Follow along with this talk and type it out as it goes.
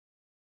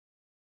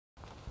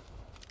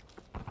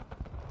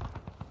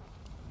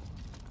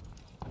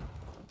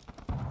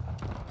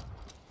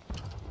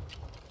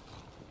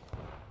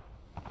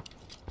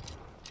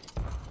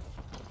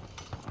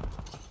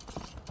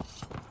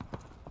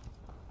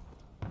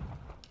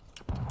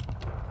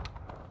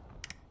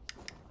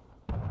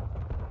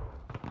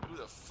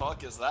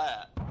fuck is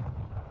that?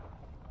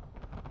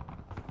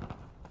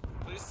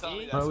 Please tell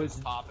me that's what's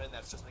popping.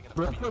 That's just making a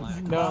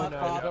beeline. No,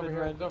 it's over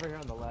here. It's over here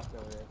on the left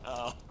over here.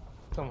 Oh.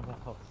 Someone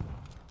else.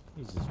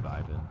 He's just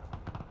vibing.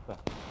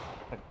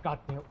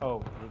 Goddamn.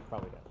 Oh, he's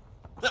probably dead.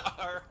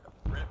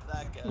 Rip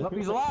that guy. Nope,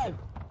 he's alive.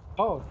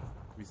 Oh.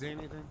 We see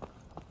anything?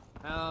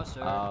 No,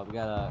 sir. We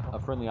got a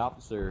friendly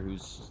officer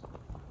who's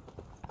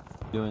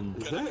doing.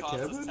 Gonna cost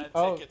us 10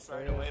 tickets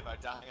right away by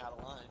dying out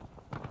of line.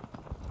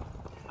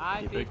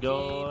 Keep it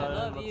going. I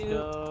love let's you.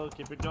 Go.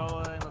 Keep it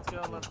going. Let's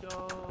go. Let's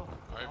go.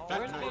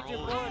 Where's Major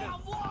Florida?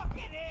 I'm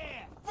walking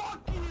in.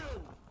 Fuck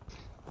you.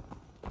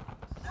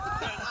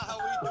 That's how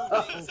we do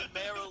things in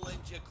Maryland,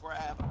 you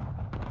crap.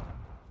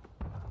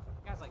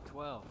 Guy's like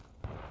 12.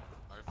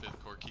 Alright, 5th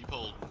Corps, keep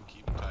holding,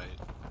 keep tight.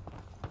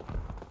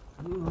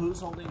 Who's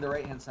holding the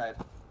right hand side?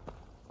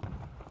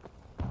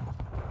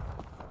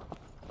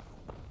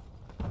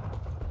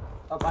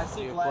 Oh, I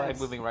see flags. Flag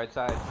moving right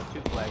side.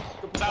 2 flags.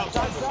 South,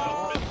 south,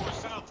 south, 5th Corps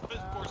south,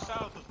 5th Corps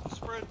south,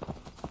 spread.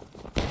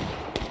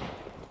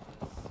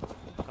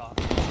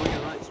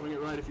 Swing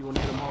it right if you want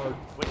to hit him hard.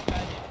 Wait,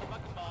 guys.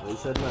 They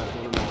said left,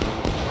 never mind.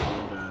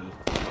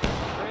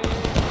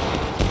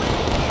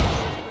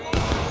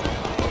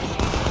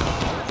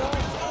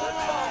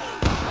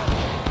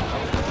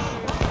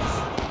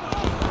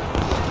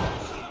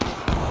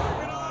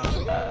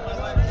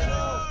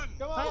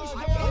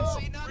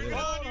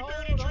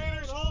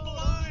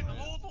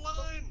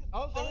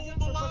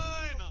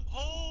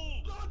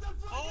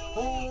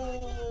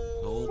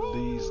 Hold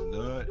these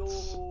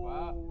nuts.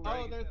 Wow.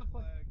 Oh, there's the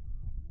flag.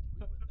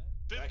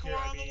 5th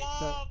Corps on the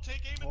wall.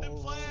 Take aim at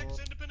them flags.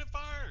 Independent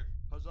fire.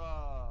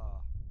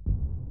 Huzzah.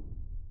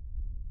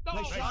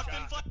 Nice shot.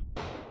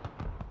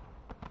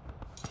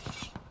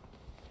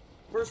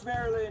 First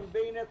Maryland,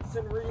 bayonets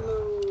and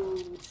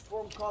reloads.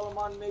 Form column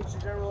on Major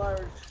General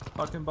Irish.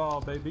 Fucking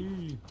ball,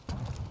 baby.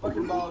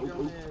 Fucking ball,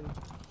 gentlemen.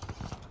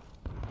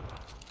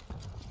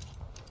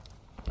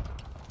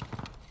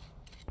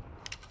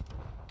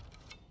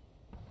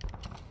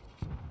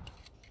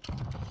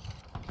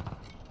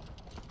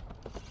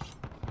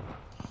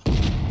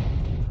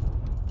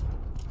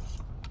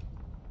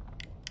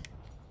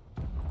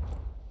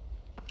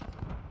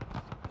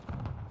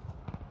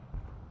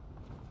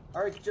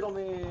 Alright,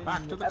 gentlemen.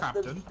 Back to the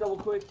captain. Double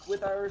quick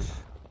with Irish.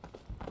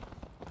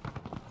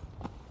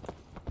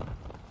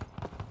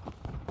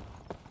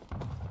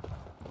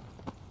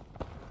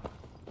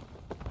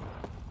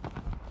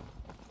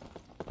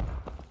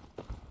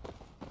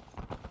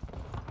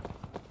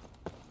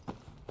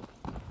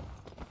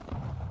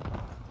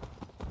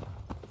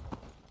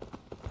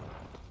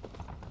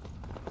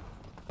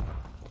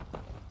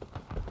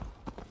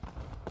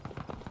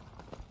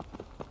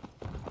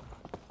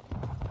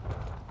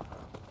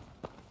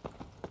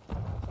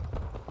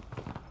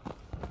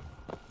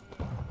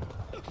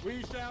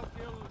 We shall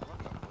kill. What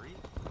the freak?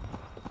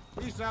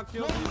 We shall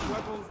kill these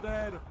rebels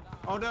dead.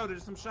 Oh no,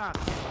 there's some shots.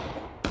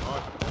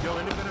 Oh, yo,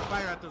 independent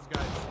fire at those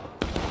guys.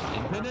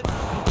 Independent?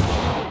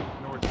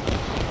 North.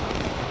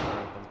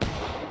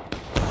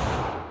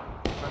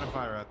 Trying to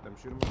fire at them.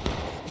 Shoot them.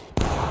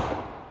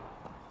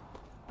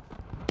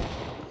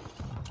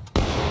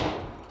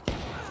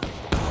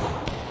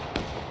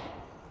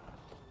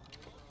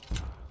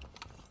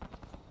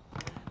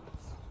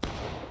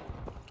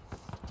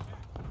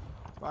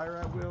 Fire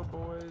at will,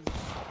 boys.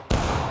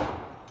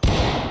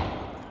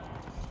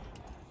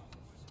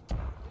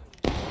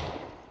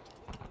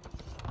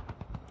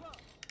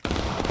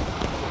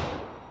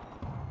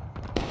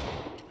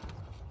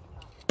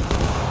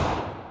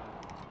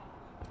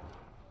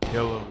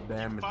 Kill them,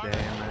 damn it.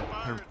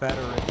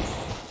 Confederates.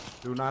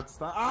 Do not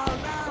stop. Oh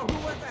no! Who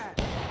was that?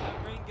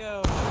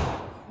 Ringo.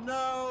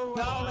 No!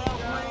 No,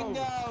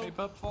 Ringo. Keep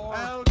up for.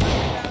 Oh no!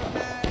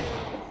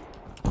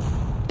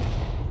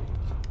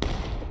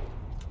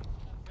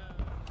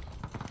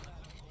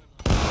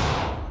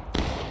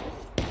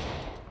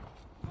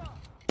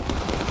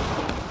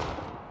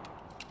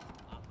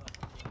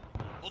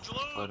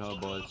 Hold your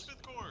load, boys.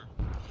 5th Corps.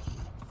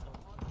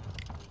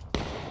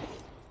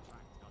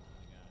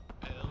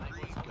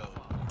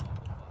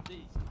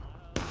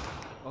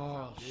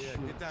 Oh, yeah,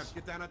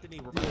 get down at the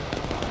knee.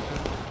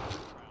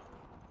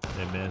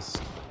 They missed.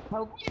 At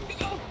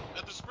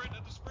the sprint,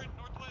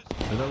 northwest.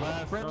 To the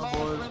left, Sprint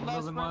boys. left,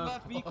 Moving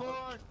left.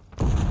 V-Corps.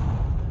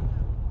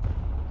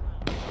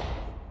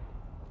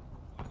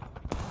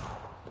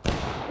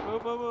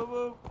 Move, move, move,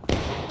 move.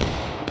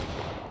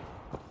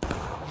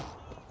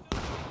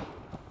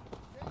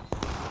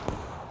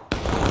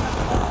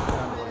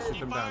 Shoot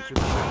them down, shoot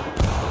them down.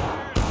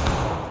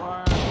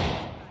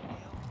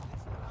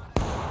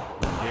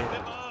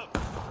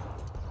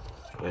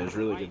 Yeah, there's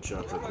really good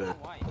shots up there.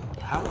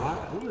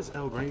 Who is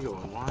El Gringo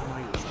and why am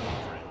I your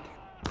friend?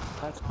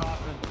 That's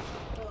Coffin.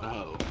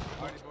 Oh.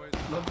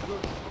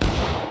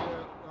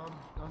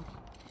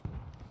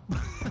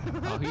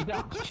 Oh, he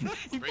died.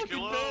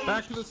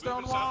 Back to the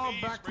stone wall!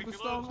 Back to the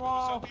stone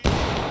wall!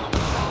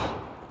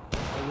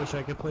 I wish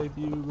I could play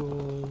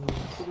bugles.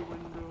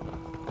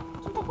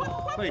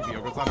 Play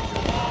bugles, I don't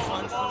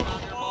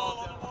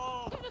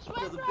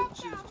Feel the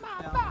bitches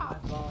down my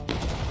balls.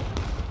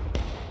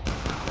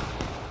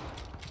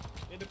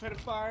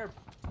 Independent fire.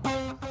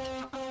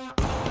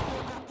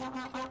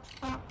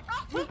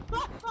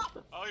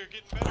 Oh, you're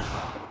getting better.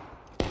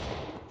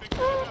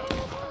 Figure it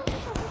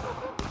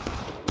out.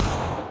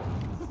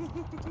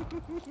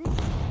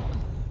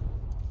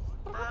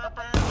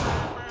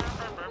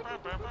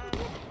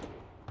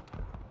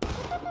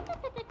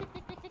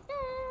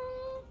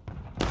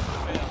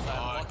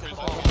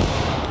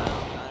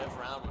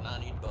 Round when I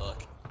need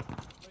buck.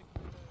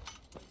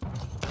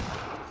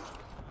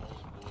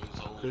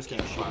 Chris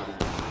can't shoot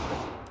it.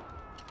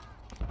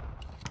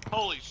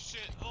 Holy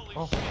shit, holy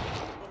shit.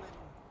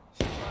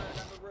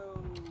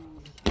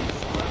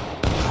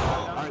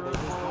 Alright, there's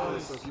this ball,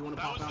 so if you want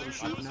to pop out and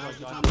shoot, now's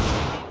the time.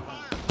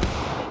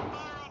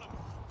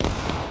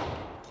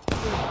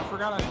 I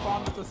forgot I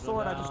spawned with the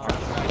sword. I just tried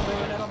to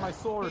lay it on my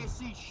sword.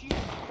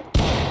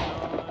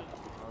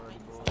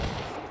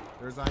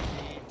 There's ID.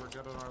 We're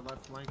good on our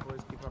left flank,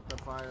 boys. Keep up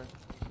that fire.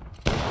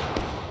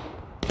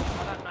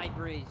 What up, Night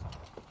Breeze?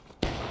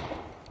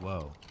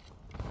 Whoa.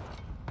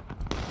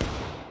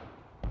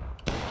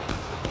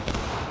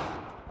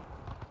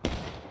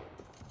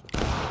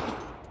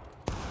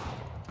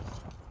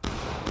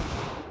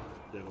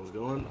 Devil's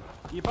going.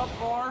 Keep up,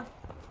 4.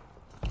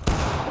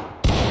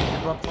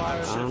 Keep up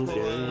fire. I'm dead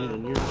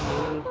and you're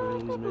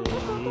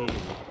loving me.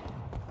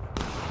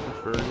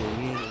 Hurting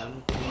me.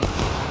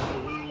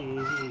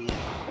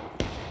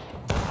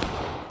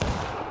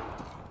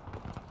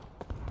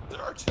 There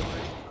are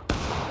artillery.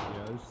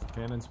 Yeah, there's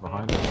cannons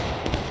behind us.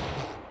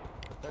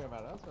 Talking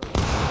about us or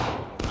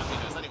I mean,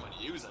 there's anyone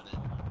using it.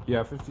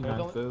 Yeah,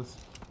 59th is.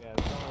 yeah,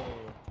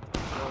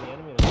 there's only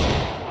enemy.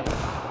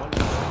 One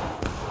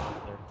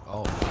there.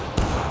 Oh.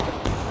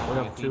 We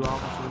have 2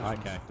 officers. I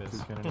cactus. 2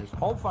 cannoneers.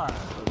 Hold fire.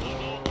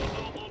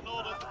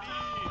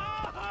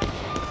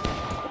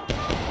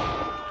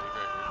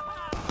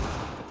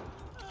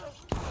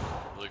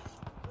 Look,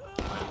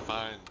 I'm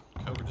fine.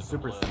 Covered in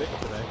Super blood. thick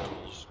today.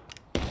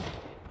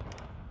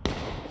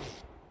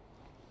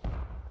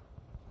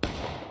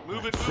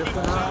 Move it, Shifting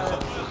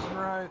right. Shifting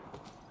right.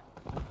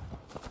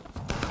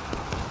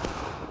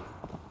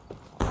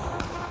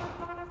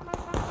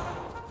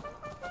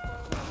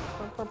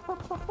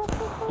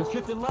 Just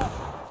shifting left.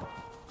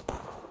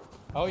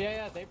 Oh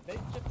yeah, they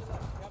shifted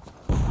up. Yep.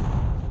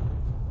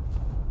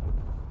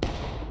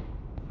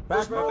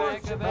 Back, Go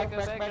back, go back, go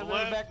back, go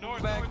Left, back,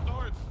 north, back. north,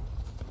 north.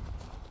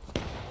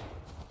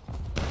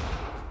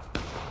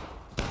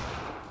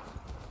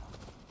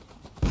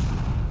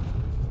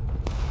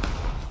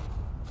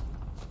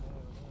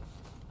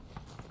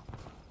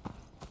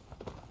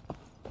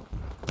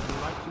 Would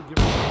you like to give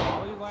us a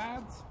volley,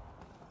 lads?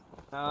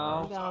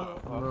 No.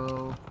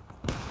 No.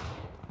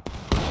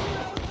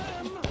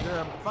 You're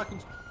a fucking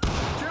shoot!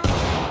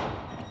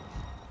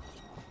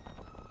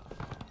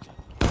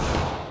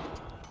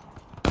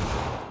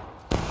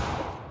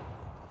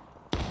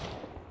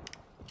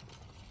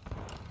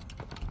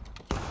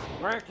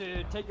 Work,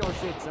 dude. Take your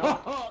shit, son.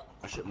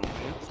 I shit my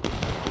pants.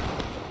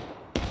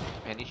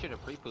 Man, he should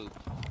have pre-pooped.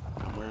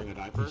 I'm wearing a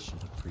diaper.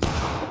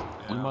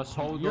 We must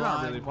hold the You're not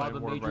line really while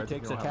the playing major Warbrides if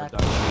takes you don't have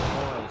attack a on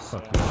the boys.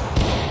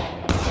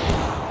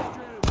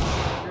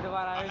 You're the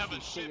one I I have a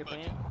shit shit your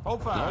bucket. pants.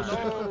 Hold fire!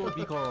 No,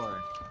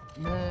 P-Core.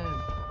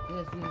 Man,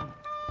 yes, man.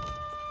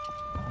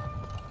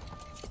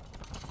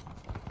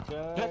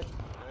 Good.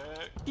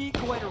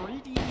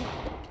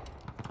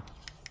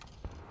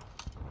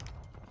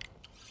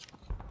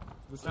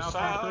 The south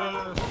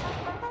flank.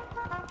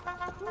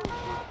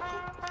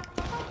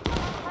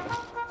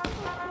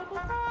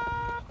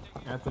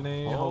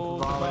 Anthony, hold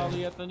Hold the the volley.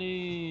 volley,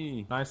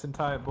 Anthony. Nice and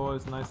tight,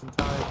 boys. Nice and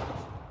tight.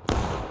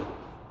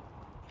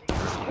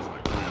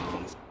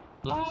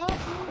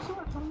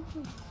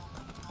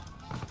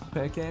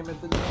 Pick aim at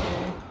the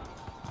knee.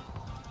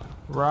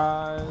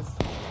 Rise.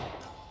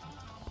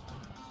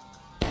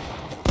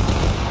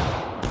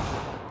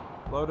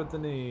 Load at the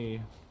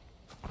knee.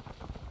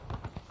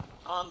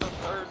 On the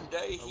 3rd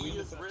day, he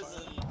is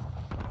risen.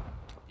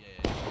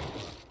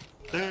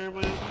 There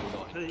will be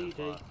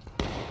payday.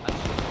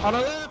 On the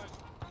left!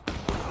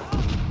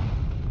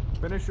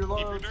 Finish your Keep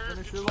your loads. nerves,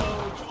 Finish get your your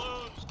loads.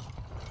 loads.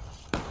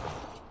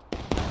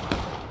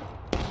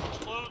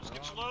 Get your loads,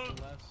 get your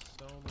loads. Left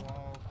stone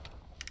wall.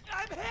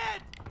 I'm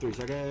hit! 3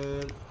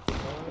 seconds.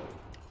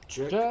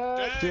 Check.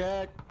 Jack.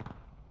 Check.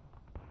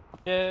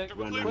 Check.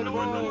 Run, Click run, north,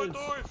 run, run. north,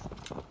 north.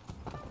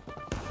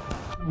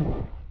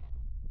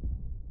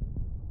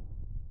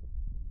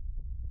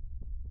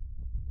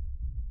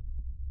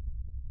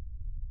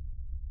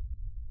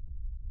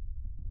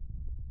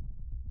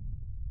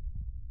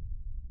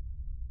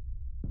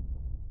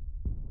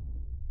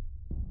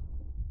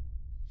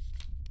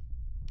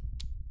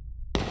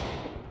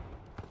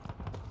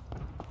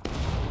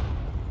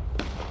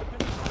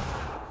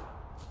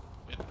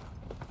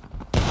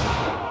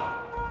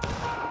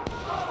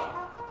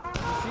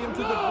 See him to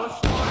the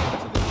bush line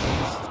to the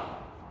east.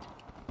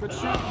 Good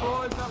shooting,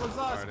 boys. That was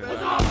us, baby. Good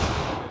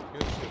shit,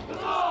 good shit, boys.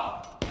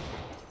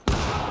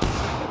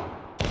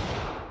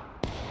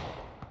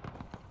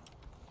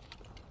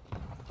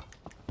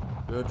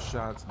 Good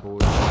shots, boys.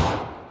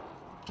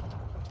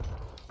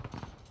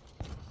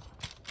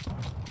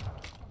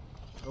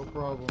 No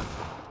problem.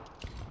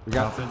 We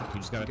got Nothing. We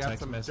just got a text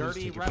some message.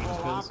 dirty Take your rebel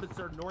penis pills.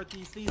 officer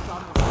northeast east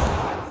on the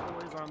fence,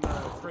 boys, on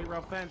the straight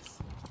rail fence.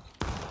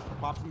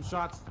 Pop some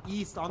shots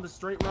east on the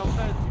straight rail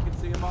fence. You can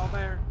see them all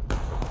there.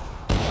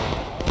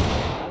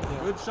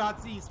 Good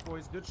shots east,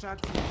 boys. Good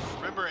shots east.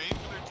 Remember, aim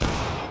for their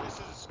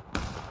penises.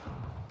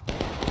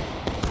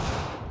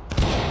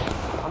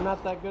 I'm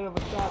not that good of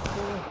a shot,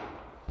 sir.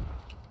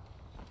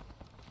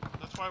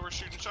 That's why we're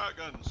shooting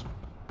shotguns.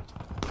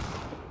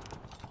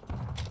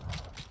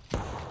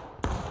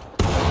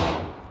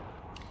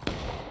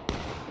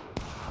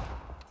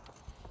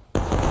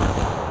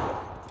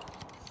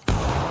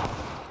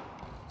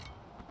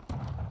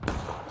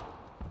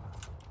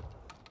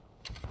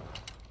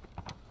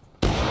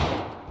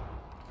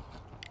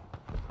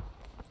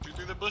 Shoot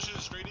through the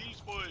bushes, straight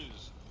east,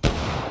 boys. Got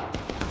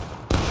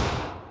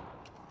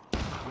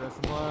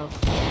some love.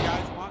 You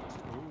guys want to?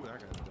 Ooh, that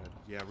guy's dead.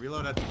 Yeah,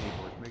 reload at the knee,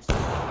 boys. Make sure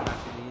you come at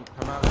the knee.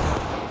 Come out.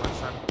 Left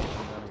side.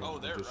 Oh,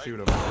 they're just right. shoot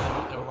them.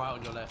 They're right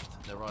on your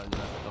left. They're right on your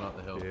left. Gone up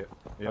the hill. Yeah.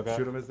 Yeah. Okay.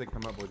 Shoot them as they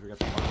come up, boys. We got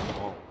the fucking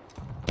ball.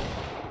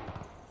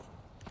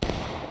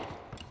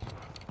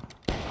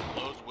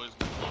 Loads, boys,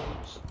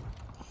 loads.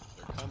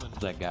 They're coming. Is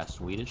that guy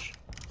Swedish?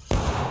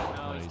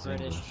 No, he's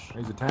British. English.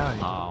 He's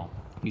Italian. Oh,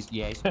 he's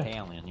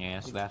Italian. Yeah,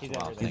 so that's he's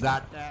what I was everything.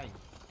 thinking. Italian.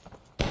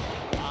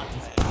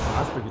 I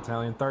speak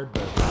Italian third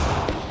best.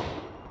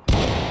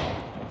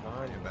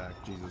 You're back,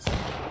 Jesus. All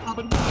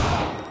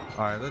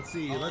right, let's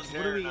see.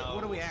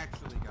 What do we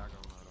actually got going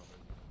on over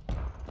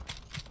here?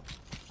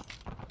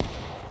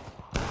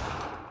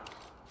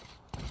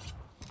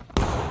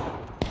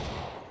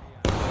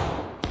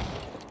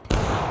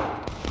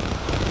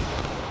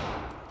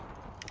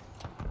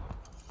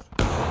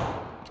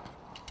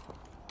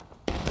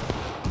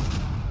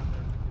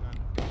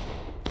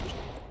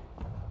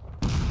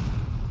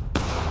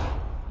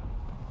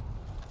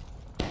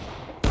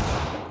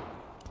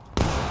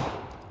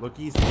 Look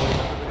east, boys.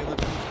 Everybody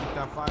look east. Keep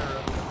that fire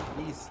up.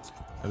 East.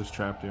 I just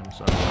trapped him,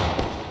 sorry.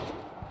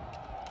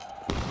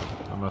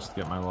 I must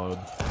get my load.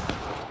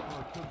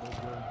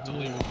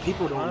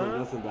 People don't know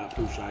nothing about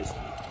Pooh Shiesty.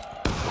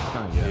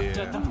 Yeah.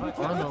 Shut the fuck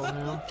I up. know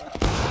him.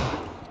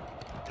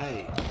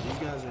 Hey, these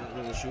guys aren't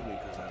gonna shoot me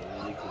because I'm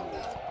really cool.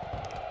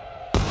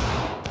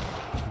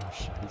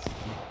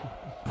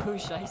 Pooh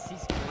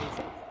Shicey's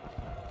crazy.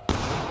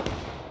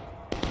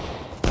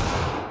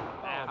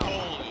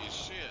 Holy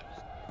shit.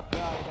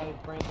 God, I got his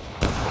brain.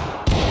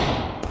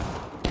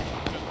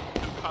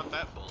 Who caught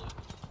that bullet?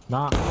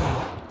 Not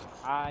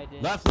I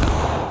did. left.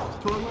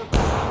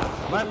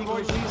 Left,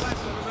 boys. Left.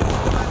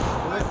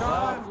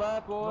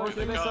 Left, boys.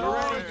 They Get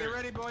got ready, it. get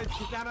ready, boys.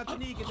 Get down at the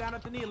knee, get down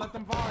at the knee. Let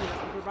them volley.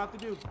 That's what we're about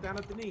to do. Get down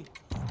at the knee.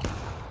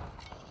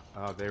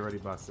 Oh, they already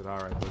busted. All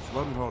right, boys.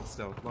 Load and hold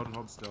still. Load and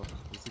hold still.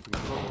 Let's see if we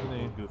can get a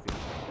little goofy.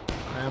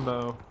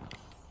 Rambo.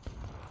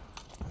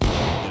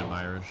 Get him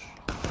Irish.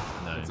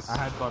 Nice. I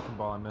had buck and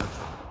ball, I missed.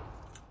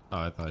 Oh,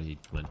 I thought he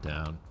went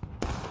down.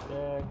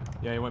 Check.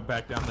 Yeah, he went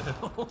back down the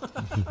hill.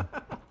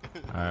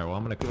 Alright, well,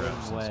 I'm gonna crouch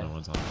since way. no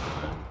one's on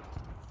fire.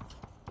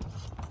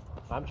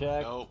 I'm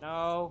checked. Nope.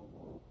 No.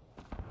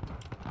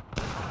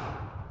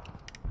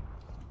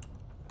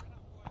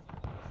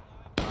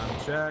 I'm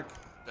check.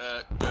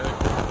 Back.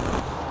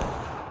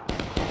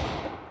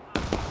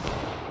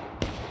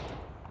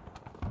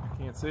 I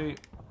can't see.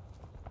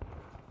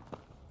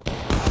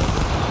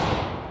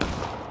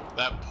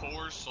 That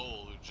poor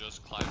soul who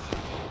just climbed the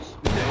hills.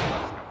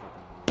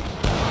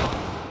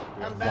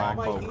 I'm back,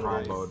 my Longbow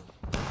healers. comboed.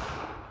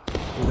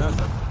 Dude, that's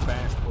a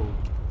fast poop.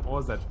 What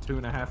was that,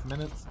 2.5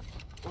 minutes?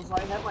 So I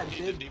had my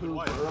He big didn't even poop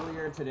wipe.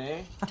 earlier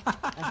today,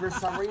 and for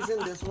some reason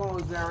this one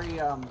was very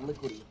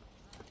liquidy.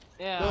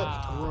 Yeah.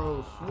 That's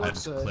gross. What I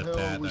just the clipped hell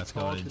that. are we That's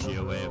going in talking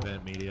GOA about?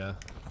 event media.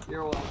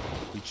 You're welcome.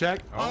 You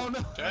check? Oh, no.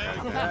 Dang.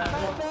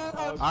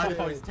 All right,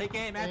 boys. Take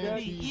aim at the And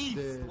knee. he's East.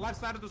 dead. Left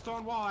side of the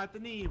stone wall at the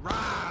knee.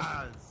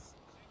 Rise.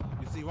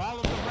 You see all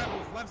of the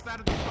rebels. Left side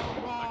of the stone I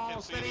wall.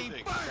 can't see Steady.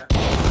 anything. Fire.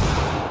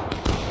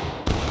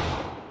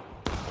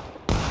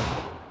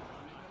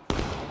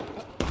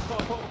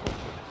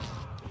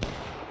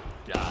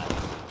 God.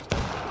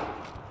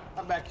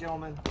 I'm back,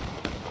 gentlemen.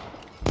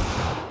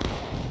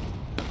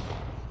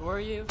 Who are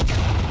you?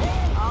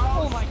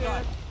 Oh, my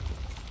God.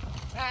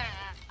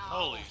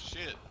 Holy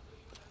shit.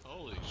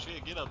 Holy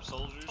shit. Get up,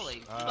 soldiers.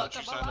 Holy What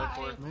you signed up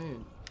for?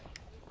 Man.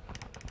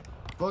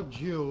 Fuck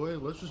GOA,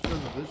 let's just go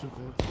to this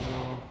event. You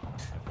know.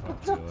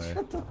 Fuck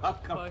GOA.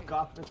 Fuck, I'm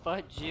coughing.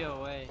 But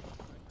GOA.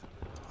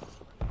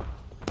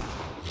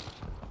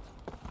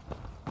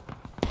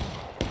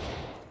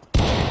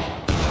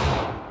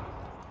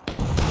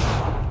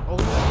 Oh,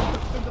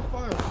 yeah, in the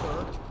fire,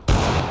 sir.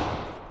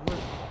 Wait.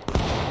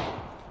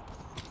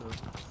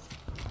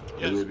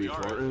 Yes, would we be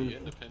are farting. the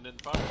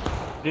independent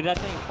fire. Did that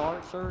thing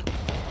fart, sir?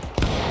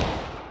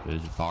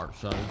 Did you fart,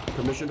 son?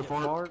 Permission to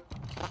fart? Fart?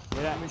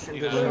 Did that Mission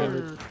Yeah.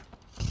 delivered.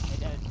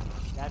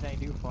 That thing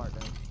do fart,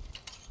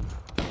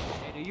 though.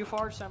 Hey, do you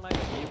fart sound like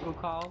a vehicle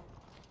call?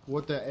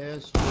 What the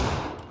ass?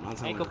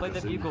 Montana Ankle, play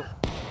the bugle.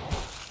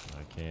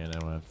 I can't. I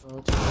don't have. Oh,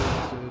 it's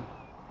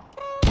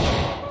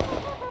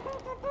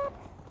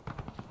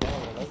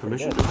good.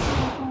 Permission to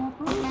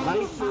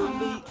fight for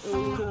the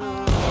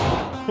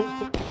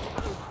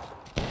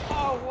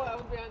Oh, what? I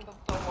was behind the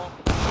wall.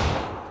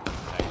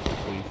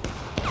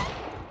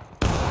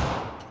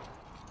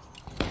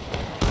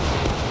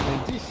 Man,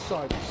 these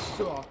sides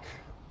suck.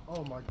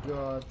 Oh my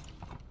god.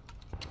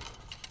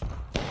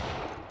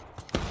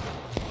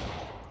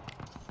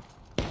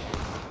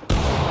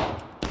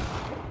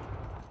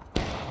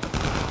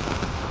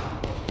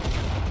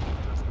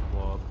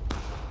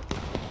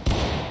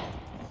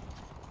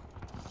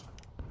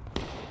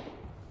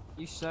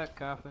 You suck,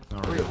 Coffin.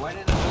 Wait, why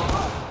didn't it blow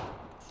up?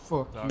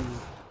 Fuck you.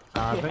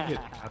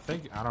 I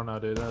think, I don't know,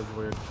 dude. That was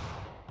weird.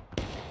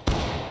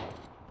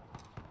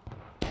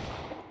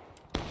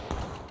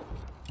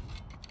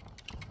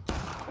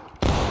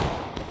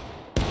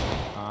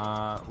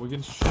 We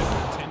can shift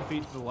 10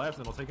 feet to the left,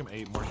 and it'll take him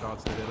 8 more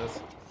shots to hit us.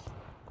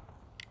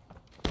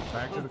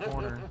 Back to the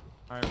corner.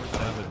 Alright, we're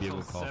Have a set bugle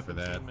until call for 17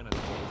 that. minutes.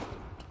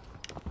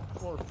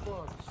 For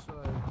fuck's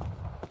sake.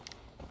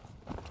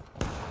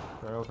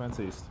 Barrel fence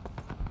east.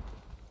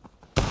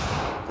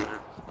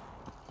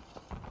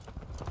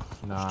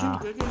 Nah.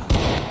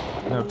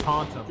 No,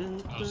 taunt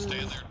him. I'll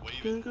stand there and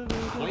wave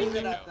it. Wave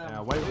it at them.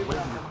 Yeah, wave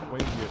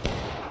it.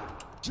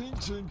 Ching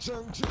ching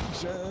chang ching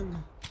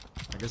chang.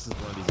 I guess it's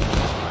one of these games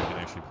where I can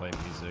actually play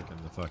music and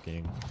the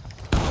fucking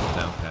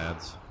down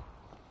pads.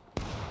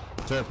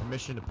 Sir,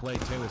 permission to play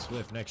Taylor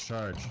Swift next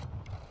charge.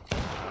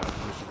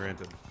 Permission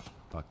granted.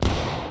 Fuck.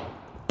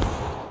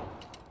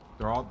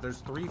 There's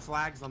 3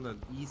 flags on the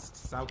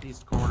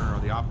southeast corner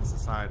on the opposite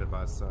side of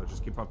us, so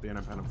just keep up the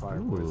independent fire,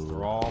 boys.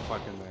 They're all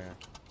fucking there.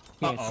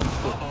 Can't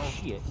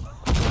shoot shit.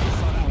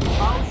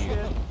 Oh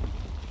shit.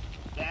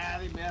 Yeah,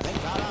 they missed. I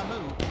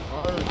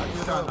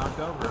just got knocked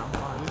over. I'm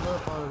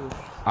fine.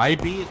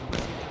 IB is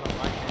pushing to the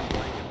right hand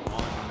flank and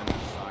on and then to the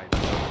side.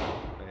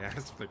 They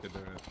asked if they could do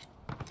it.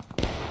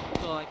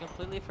 So I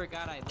completely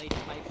forgot I laid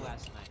pipe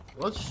last night.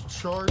 Let's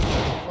charge the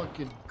fucking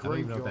I don't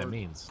even graveyard. know what that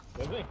means.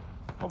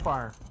 Hold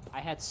fire. I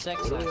had sex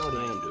What last do you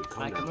night. do, dude?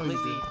 And I Calm down.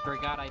 completely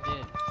forgot I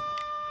did.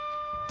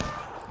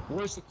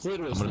 Where's the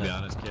clitoris? I'm gonna be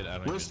honest, kid. I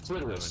don't Where's even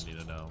clitoris? need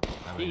to know. I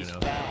don't need He's to know.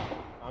 bad.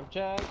 I'm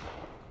Chad.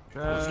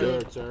 What's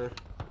good, sir?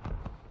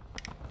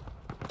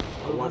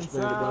 I watched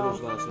Band of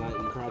Brothers last night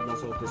and cried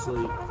myself to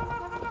sleep.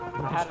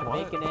 I had a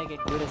bacon, egg,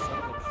 and Gouda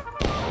sandwich.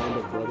 Band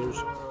of Brothers.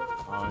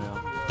 Oh,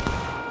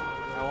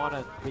 yeah. I want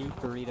a beef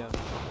burrito.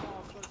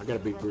 I got a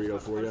big burrito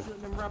for you.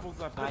 Shooting them rebels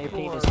up. Now your Good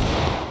penis. lord.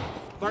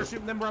 Start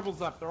shooting them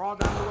rebels up. They're all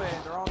down the way.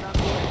 They're all down the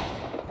way.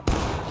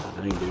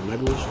 Dang, dude.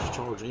 Maybe we should just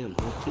charge him,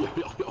 huh?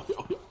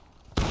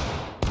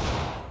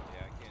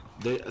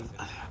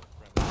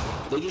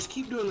 They just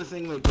keep doing the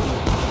thing like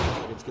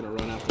it's gonna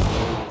run out the door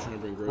and they're trying to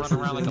bring groceries.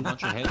 Run around like a in.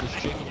 bunch of headless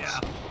chickens. Yeah.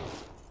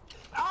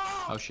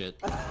 Oh shit.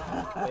 No,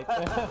 they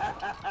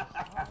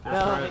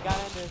got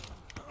in there.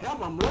 Help,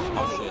 I'm running.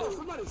 Oh shit.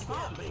 Somebody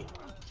stop me.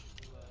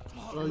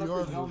 Oh, you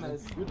are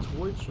good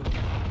twitching.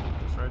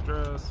 That's right,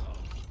 dress.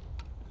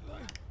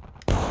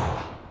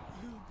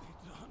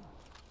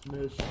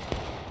 Miss.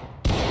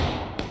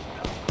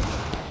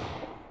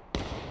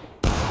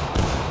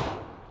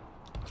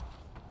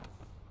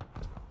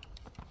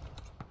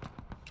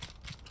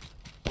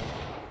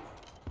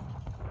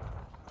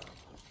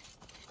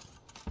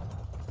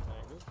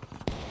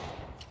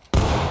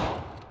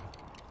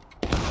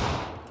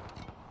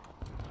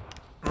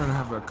 We're gonna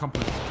have a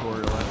compass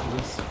tutorial after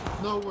this.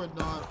 No, we're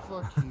not.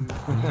 Fuck you.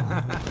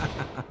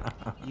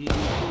 You be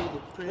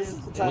the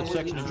princess. What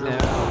section of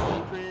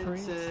German?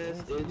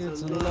 Princess,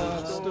 it's a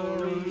love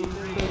story.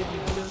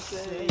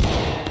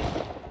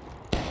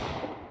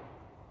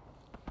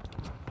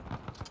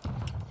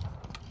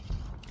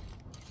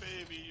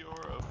 Baby, you're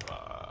a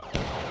fire.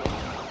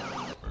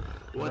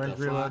 What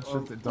the Reload, fuck?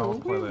 shift it,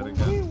 don't play that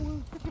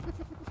again.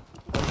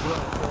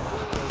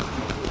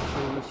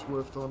 Taylor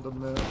Swift on the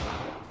map.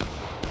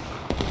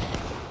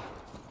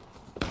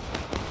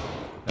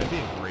 That'd be a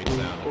great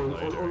sound to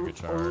play during a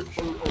charge.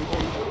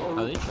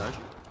 Oh, they charge?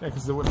 Yeah,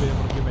 because they wouldn't be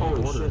able to give any Oh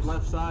orders. shit,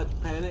 left side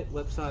panic,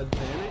 left side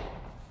panic.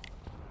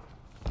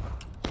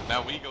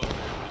 Now we go there.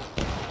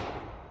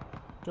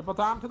 Triple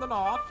time to the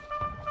north.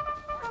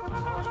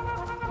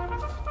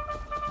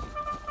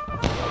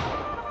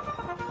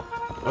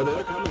 Oh,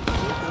 they're coming,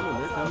 they're coming,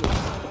 they're coming.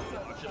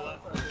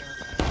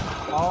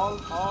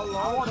 All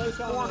Lord, this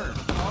corner.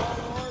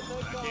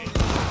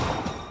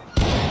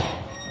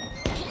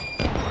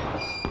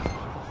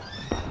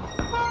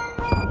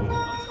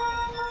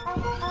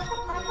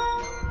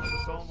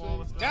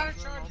 Counter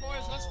charge,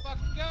 boys. Let's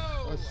fucking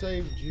go. I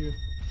saved you.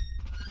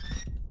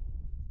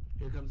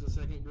 Here comes the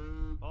second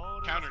group.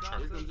 Counter charge.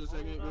 Here comes the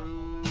second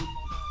group.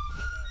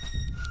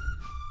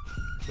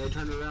 They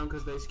turned around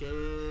because they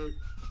scared.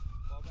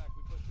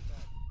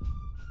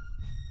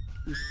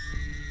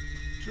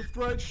 Shift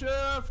right,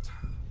 shift.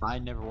 I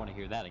never want to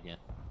hear that again.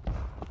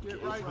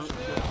 Get right, Get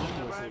shift.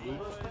 home with it, dude.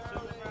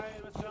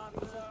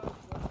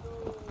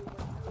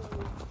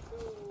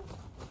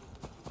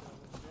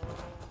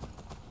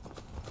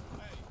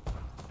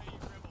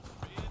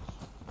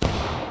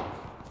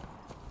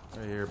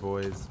 Right here,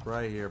 boys.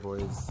 Right here,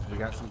 boys. We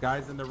got some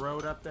guys in the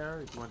road up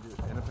there. If you want to do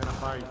independent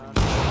fire, you can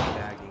do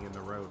bagging in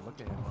the road. Look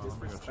at him.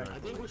 I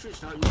think we should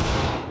start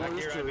using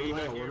orders to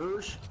relay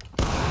orders.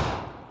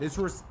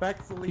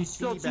 Disrespectfully He's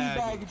still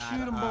teabagging.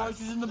 Shoot him, boys.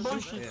 He's in the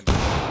bushes. Shoot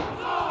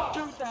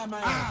that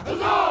man.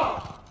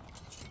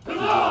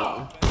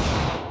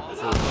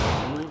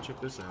 Check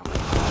this out.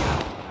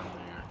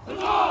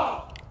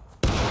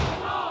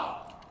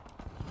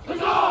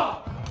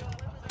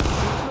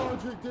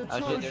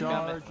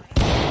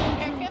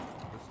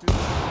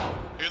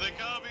 Here they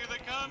come, here they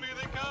come, here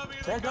they come,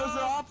 here they There come. goes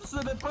the officer.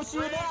 They're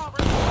pushing it out.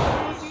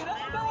 Spear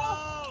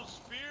walls,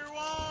 spear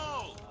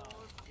walls.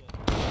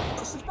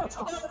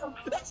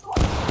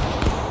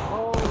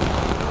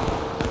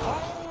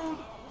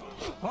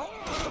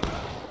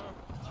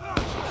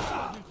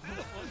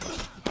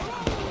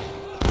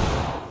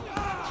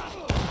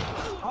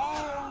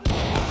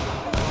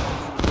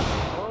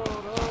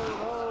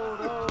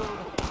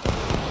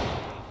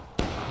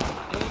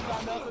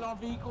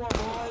 Corp,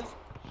 boys.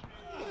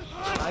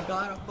 I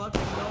got a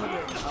fucking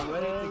loader. I'm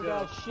ready to go.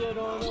 Got shit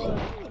on us.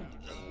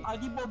 I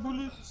need more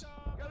bullets.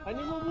 I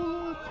need more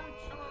bullets.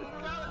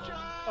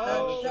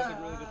 Oh,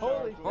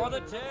 Holy For the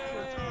team!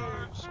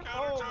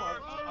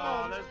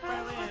 Oh, there's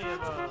barely any of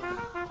those.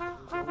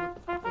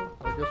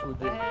 I guess we The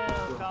did.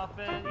 hell,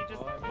 Coffin? You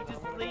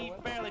just leave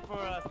barely for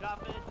us,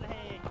 Coffin. It's the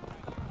heck.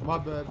 My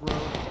bad, bro.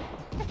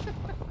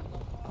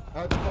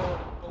 That's called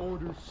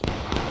orders.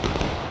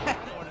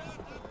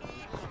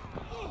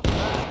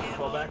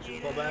 Fall back,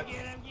 just fall back.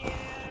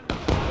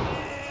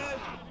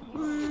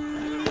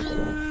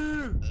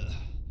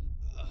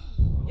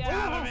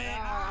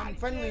 I'm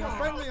friendly.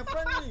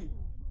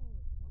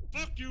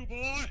 Fuck you,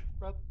 boy.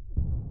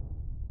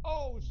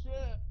 Oh shit!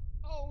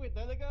 Oh wait,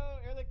 there they go.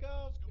 Here they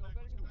go.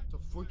 It's a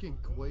freaking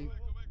quake.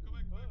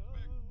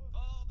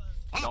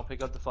 Don't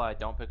pick up the flag.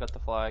 Don't pick up the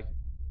flag.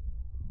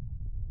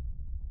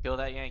 Kill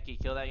that Yankee.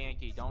 Kill that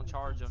Yankee. Don't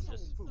charge him.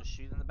 Just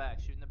shoot in the back.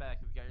 Shoot in the back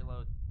if you got your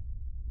load.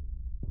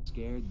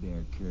 Scared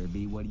there,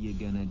 Kirby. What are you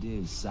gonna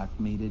do? Suck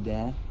me to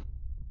death?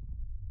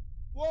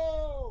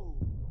 Whoa!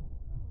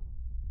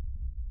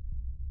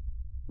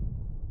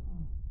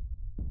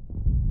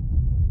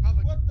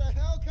 What the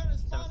hell kind of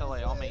spawn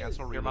is on me.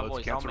 Cancel reloads. my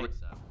voice. Cancel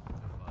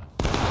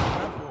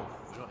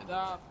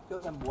Kill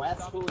them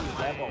rascal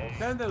rebels.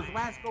 Send those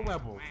rascal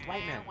rebels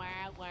right now.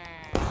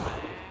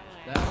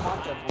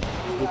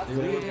 How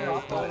glued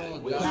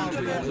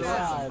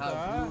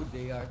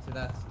they are to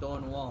that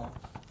stone wall.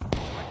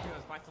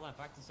 Back to left,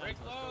 back to center.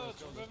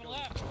 Let's go, moving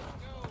left.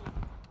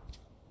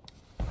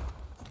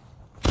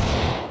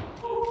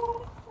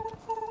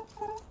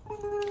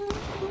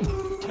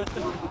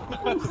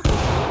 Let's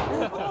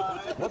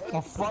What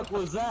the fuck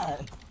was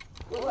that?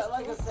 What,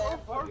 like a sad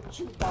fucking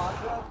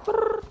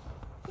Chewbacca?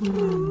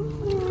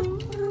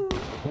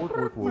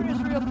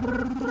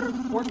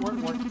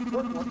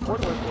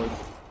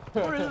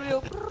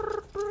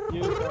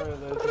 You started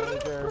this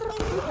right there.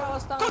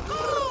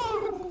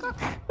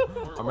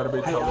 I'm gonna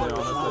be totally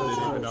honest, I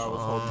didn't even know I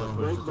was holding the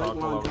push to talk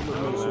all over.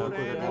 I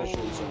gotta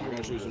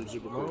show you some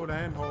super cool. Load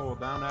and hold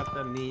down at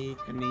the knee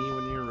when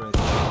you're ready.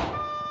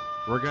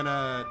 We're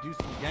gonna do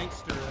some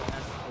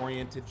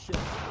gangster-oriented shit.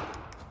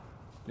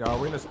 Yo, are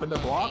we gonna spin the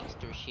block?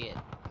 Gangster shit.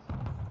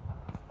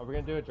 Are we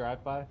gonna do a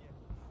drive-by?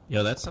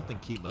 Yo, that's something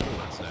Keith Mother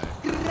would say.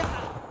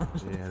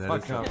 Yeah, that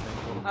is something.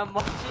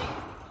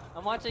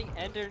 I'm watching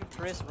Ender and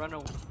Chris run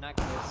away. Not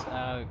Chris.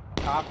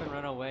 Coffin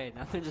run away.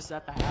 Now they're just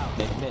at the house.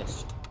 They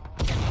missed.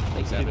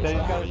 Exactly. These Using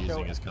guys his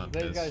show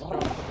compass.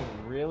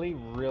 something really,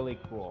 really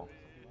cool.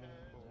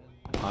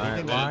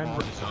 Alright, Line line.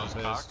 for his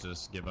compass,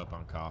 just give up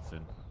on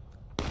Coffin.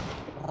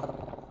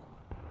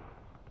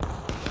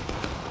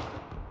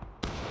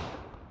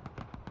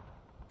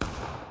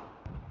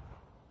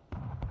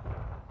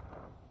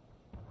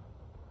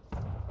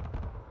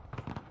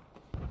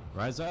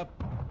 Rise up.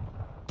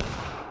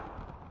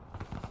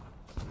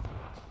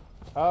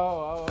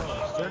 Oh.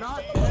 They're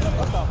not What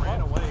the fuck?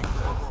 ran away.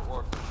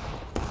 Work.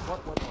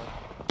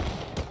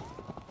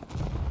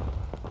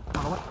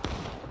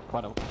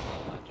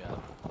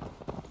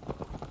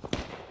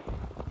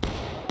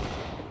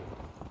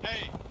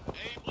 Hey,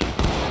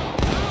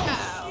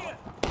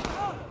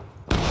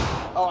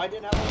 Oh, I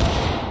didn't have a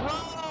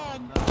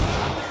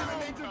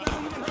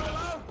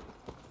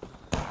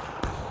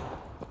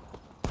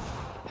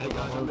Hey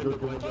guys, I'm in the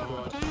point,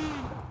 John.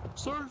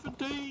 Surfing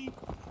team.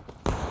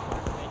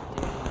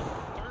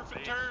 surf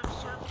and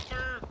turf, surf and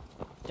turf.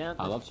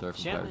 I love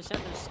surfing. Jumping,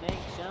 snake,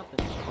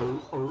 jumping.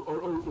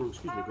 Oh,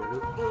 excuse me, brother.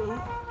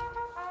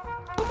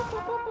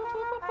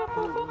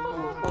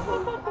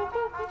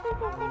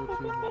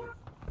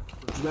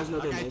 Did you guys know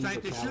they named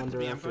the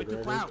calendar after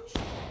Gregor? No,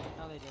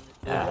 they didn't.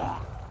 Yeah.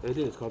 They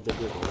did. It's called the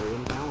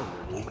Gregorian calendar,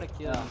 I'm dude. gonna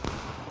kill him.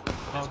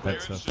 That's a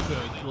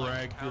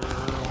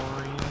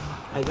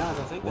Hey guys,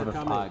 I think they're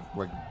coming.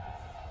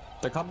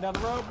 They're coming down the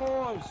road,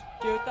 boys.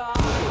 Shoot the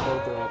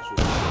Both their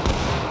officers.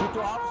 Shoot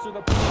the officer.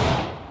 They're pushing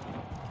out.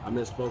 I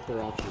missed both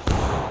their officers.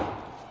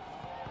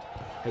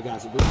 Hey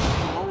guys, if we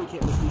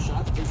can't miss these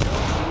shots, please.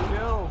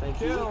 Kill. Thank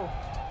Kill. you.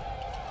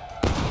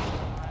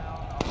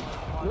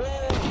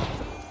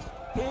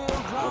 Kill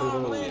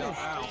John Lennon.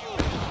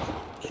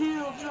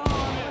 Kill John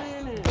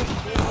Lennon.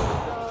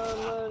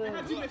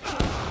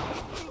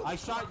 I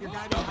shot your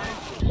guy behind.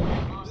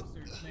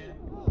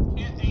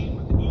 Can't aim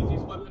with the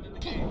easiest weapon in the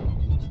game.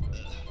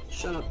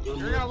 Shut up, You're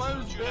idiot. gonna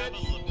lose,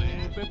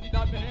 bitch.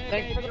 59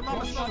 minutes. Your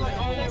mama smells like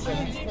all that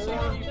baby. That's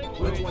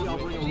why y'all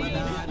bring a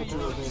weapon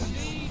to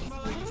events.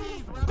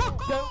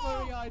 Don't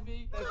worry,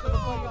 IB. Don't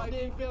worry, IB.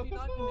 59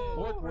 minutes.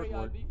 Don't worry,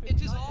 IB.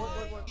 It is all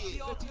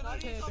 59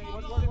 minutes, baby.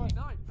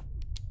 59.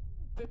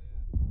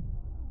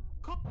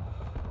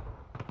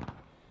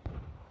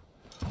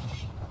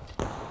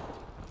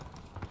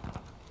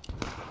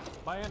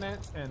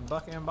 Bayonets and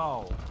buck and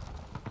ball.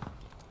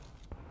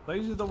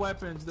 These are the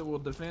weapons that will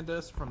defend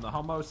us from the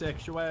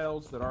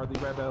homosexuals that are the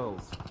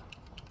rebels.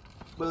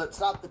 Will it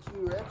stop the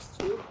T-Rex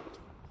too?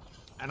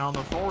 And on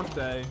the fourth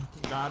day,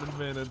 God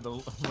invented the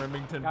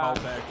Remington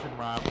bolt-action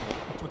rifle.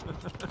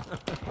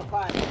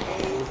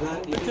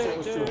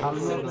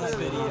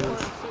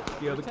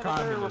 Kill the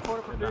communists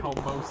and the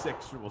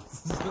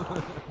homosexuals.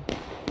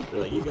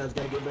 They're like, you guys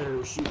gotta get better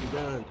at shooting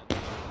guns.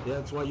 Yeah,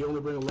 that's why you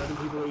only bring 11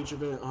 people to each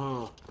event,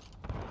 huh?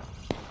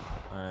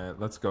 Alright,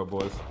 let's go,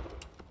 boys.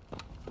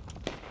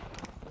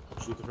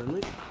 Shoot the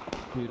friendly?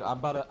 Dude, I'm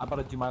about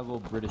to do my little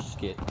British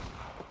skit.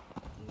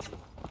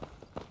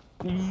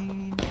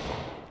 Bean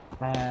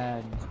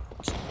and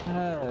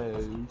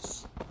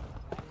toast.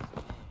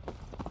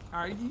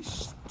 Are you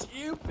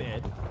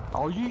stupid?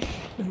 Are you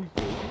stupid?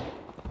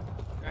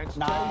 That's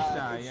Nah,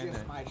 Tuesday, it's isn't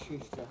just it? my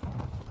sister.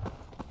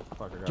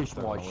 Fuck, I got Just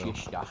stuck my on the wheel.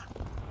 sister.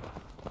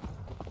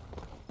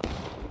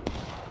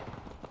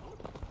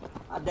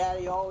 My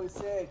daddy always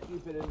said,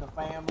 keep it in the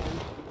family.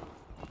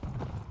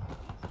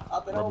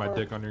 Up and Rub over. my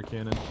dick on your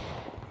cannon.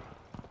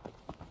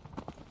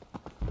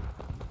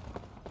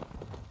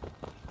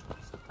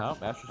 Oh,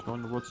 Asher's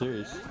going to the World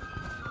Series.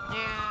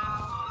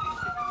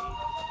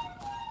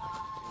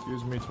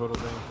 Excuse me, Total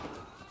Bang.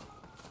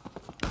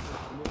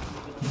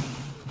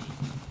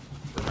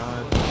 We're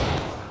done.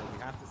 We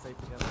have to stay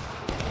together.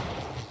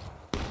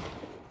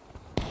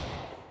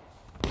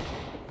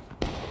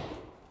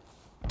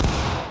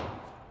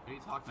 What are you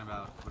talking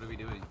about? What are we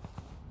doing?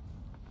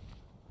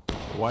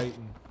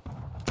 Waiting.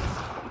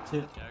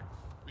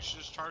 We should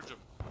just charge him.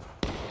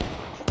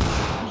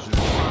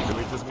 Do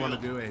we just want to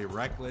do a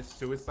reckless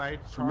suicide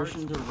charge?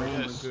 Permission to Bring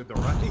him Yes. into the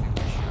running?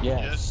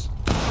 Yes.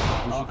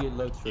 We should get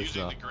loads for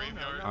Using the stuff.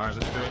 graveyard. Alright,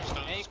 let's do it.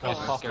 Hey, Go,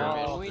 come go, on, go.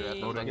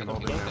 go. Loading and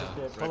loading now.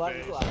 Pull out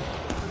your glove.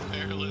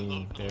 There,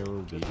 look. There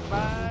will be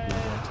Bobby,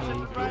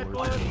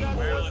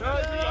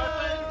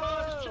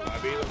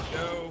 let's go.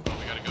 Oh,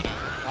 we gotta go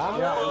down.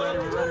 Yeah,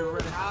 we're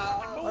ready.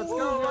 Let's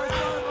go, guys.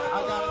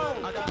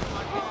 I got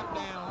my cap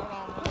down.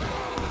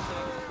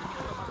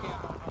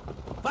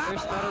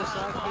 Fish metal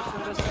suck, fish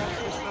metal suck,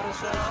 fish metal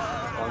suck.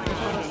 Fish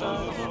metal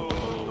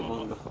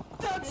suck.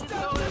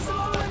 Touchdown, this one,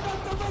 got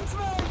the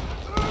Richmond!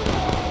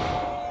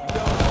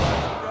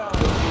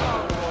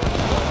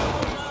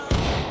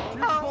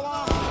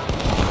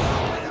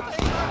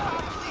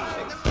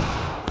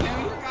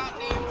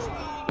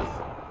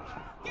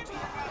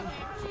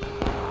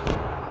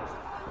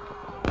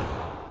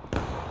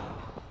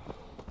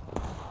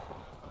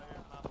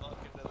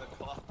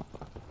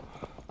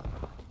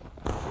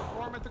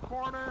 Form at the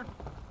corner.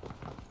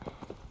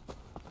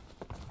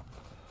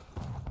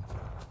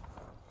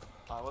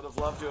 I would have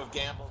loved to have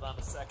gambled on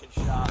a second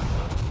shot,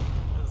 but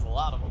there's a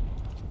lot of them.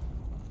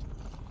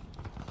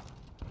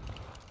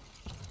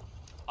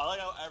 I like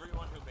how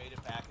everyone who made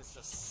it back is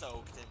just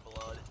soaked in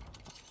blood.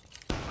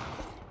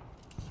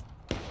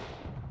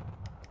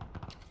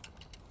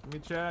 Give me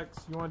checks.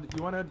 You want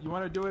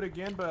to do it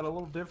again, but a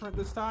little different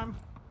this time?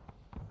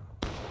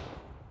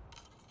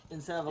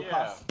 Instead of a Yeah.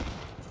 cross.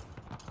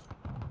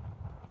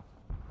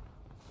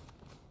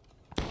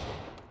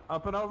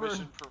 Up and over.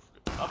 Mission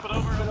up and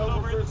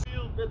over in the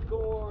field. Fifth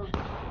Corps.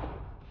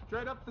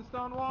 Straight up the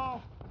stone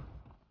wall.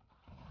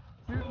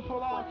 Shoot and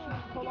pull off. Shoot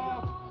and pull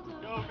off.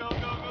 Go, go, go, go,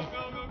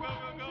 go, go, go,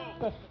 go,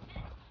 go.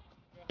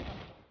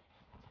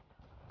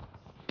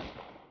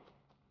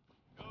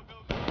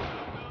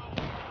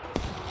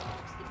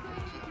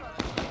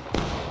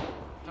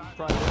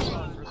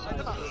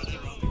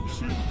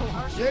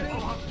 Get it?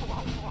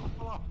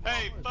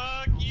 Hey,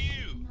 fuck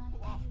you!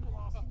 Oh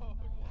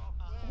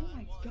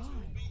my god.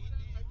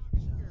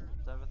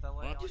 7th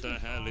LA. What the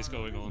hell is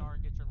going on?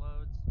 Get your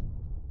loads.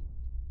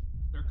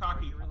 They're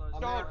cocky.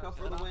 America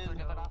for the win.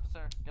 Get that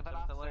officer. Get that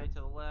officer. 7th LA to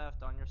the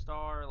left on your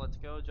star. Let's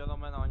go,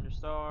 gentlemen, on your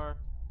star.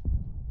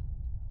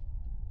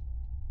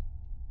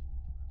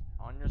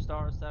 On your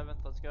star, 7th.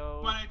 Let's go.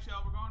 Come on,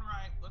 HL, we're going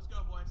right. Let's go,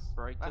 boys.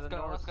 Break to the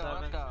north,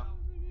 7th. Let's go.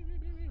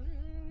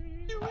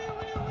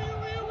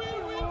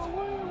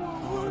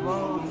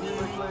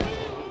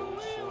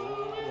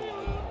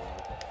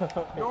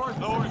 North.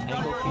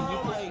 Can you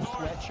play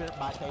Sweatshirt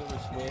by Taylor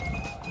Swift?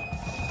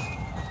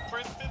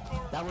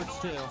 That works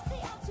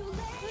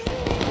too.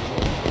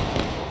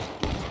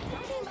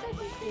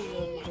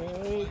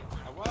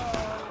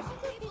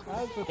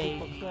 How's Can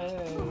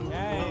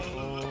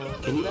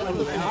you have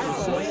the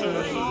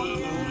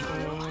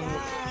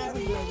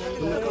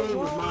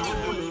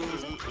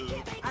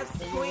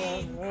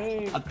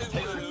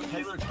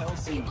Taylor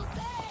Kelsey.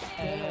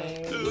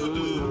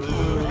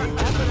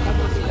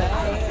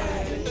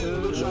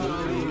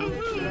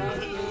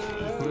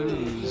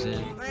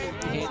 Cruising.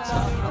 It's a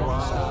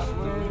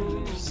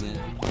cruising.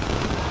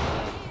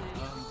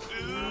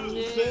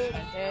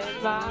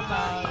 In my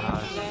mind,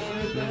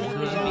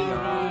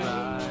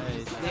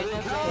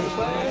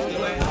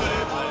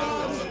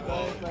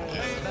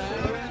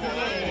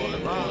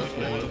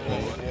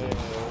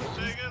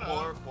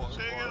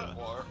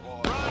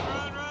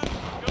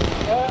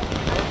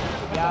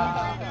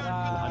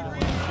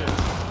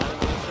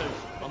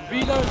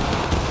 Reload!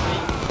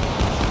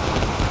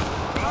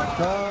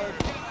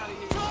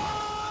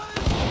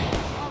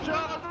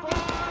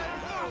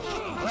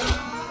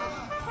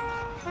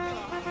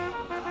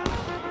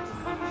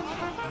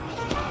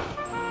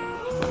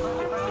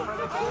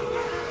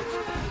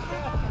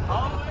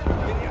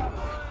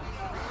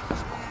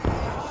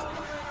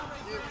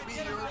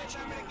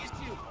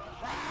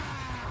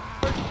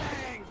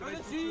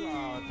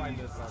 Find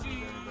this on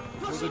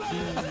For the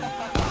team.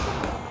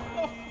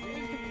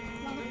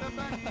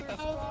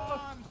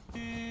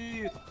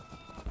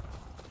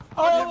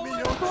 Give me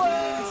your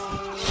cheese!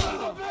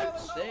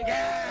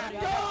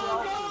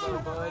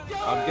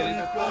 I'm getting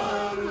the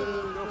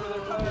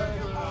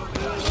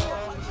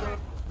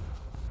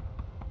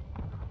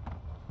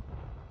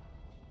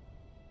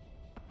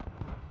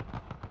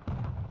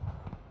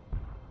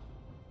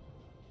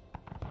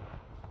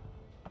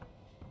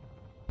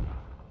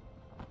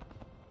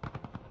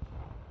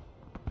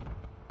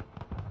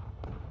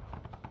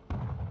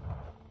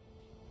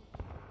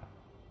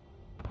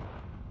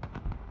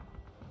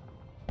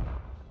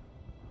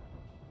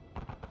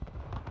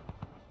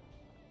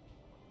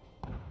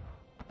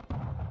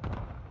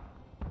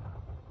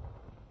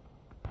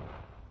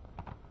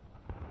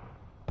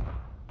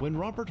When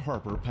Robert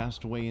Harper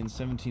passed away in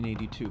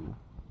 1782,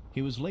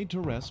 he was laid to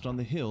rest on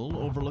the hill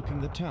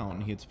overlooking the town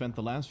he had spent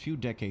the last few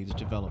decades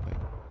developing.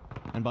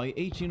 And by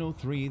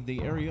 1803,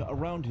 the area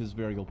around his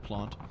burial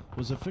plot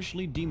was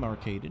officially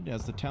demarcated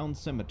as the town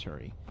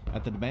cemetery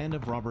at the demand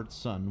of Robert's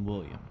son,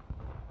 William.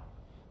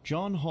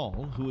 John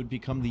Hall, who would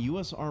become the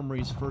U.S.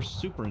 Armory's first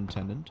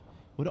superintendent,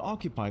 would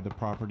occupy the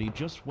property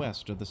just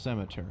west of the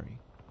cemetery,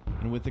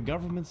 and with the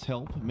government's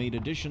help made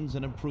additions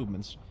and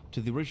improvements to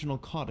the original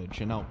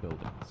cottage and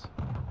outbuildings.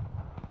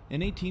 In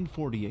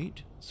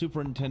 1848,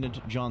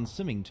 Superintendent John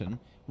Symington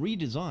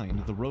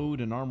redesigned the road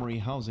and armory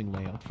housing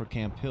layout for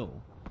Camp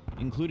Hill,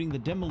 including the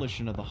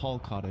demolition of the Hall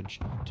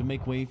cottage to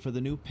make way for the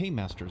new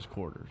paymaster's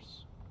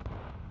quarters.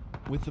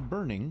 With the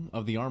burning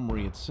of the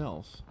armory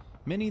itself,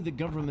 many of the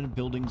government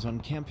buildings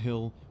on Camp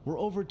Hill were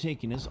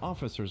overtaken as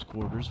officers'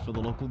 quarters for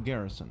the local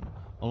garrison,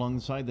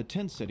 alongside the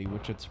tent city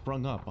which had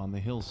sprung up on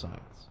the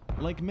hillsides.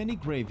 Like many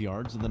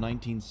graveyards in the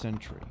 19th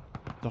century,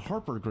 the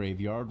Harper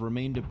graveyard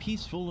remained a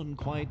peaceful and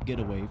quiet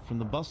getaway from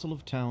the bustle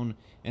of town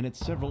and its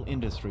several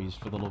industries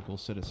for the local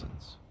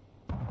citizens.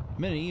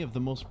 Many of the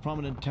most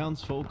prominent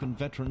townsfolk and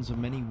veterans of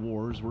many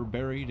wars were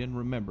buried and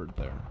remembered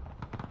there,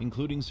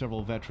 including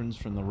several veterans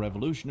from the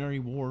Revolutionary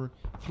War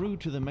through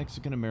to the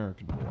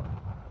Mexican-American War.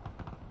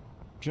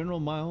 General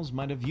Miles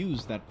might have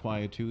used that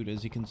quietude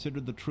as he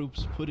considered the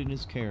troops put in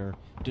his care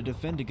to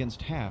defend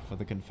against half of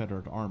the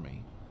Confederate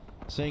Army,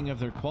 saying of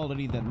their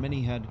quality that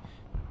many had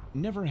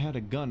never had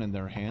a gun in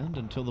their hand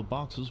until the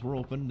boxes were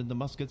opened and the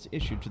muskets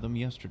issued to them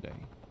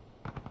yesterday.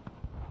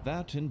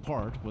 That, in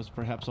part, was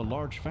perhaps a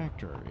large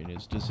factor in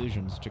his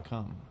decisions to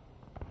come.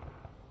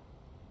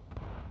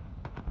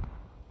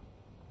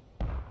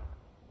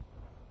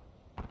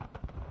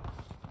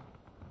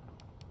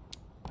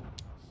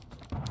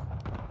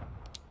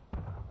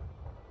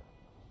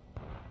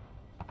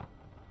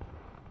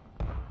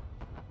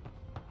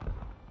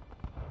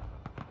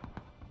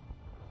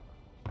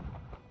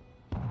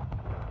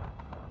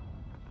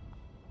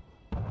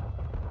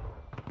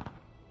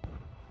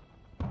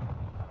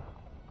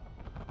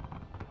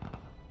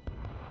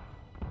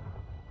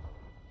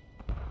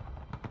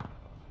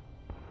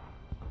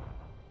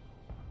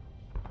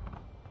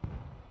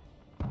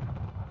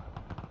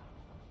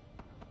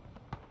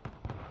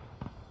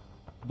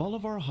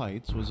 Bolivar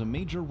Heights was a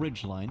major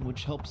ridgeline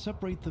which helped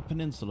separate the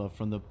peninsula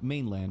from the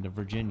mainland of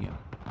Virginia,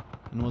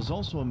 and was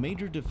also a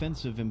major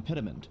defensive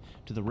impediment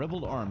to the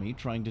rebel army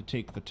trying to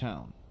take the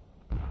town.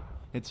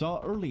 It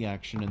saw early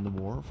action in the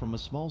war from a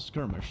small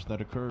skirmish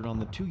that occurred on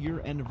the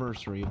 2-year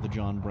anniversary of the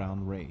John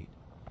Brown raid,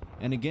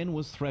 and again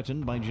was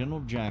threatened by General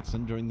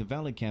Jackson during the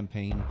Valley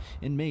Campaign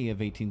in May of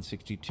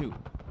 1862.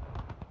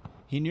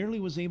 He nearly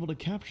was able to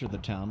capture the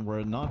town were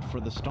it not for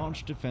the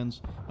staunch defense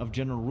of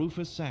General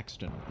Rufus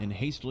Saxton in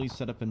hastily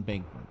set up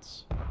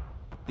embankments.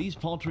 These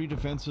paltry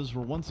defenses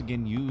were once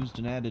again used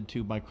and added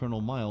to by Colonel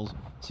Miles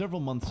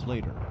several months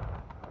later,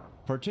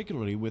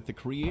 particularly with the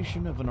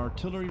creation of an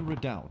artillery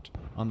redoubt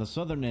on the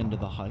southern end of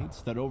the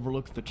heights that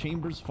overlooked the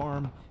Chambers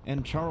Farm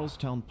and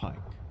Charlestown Pike.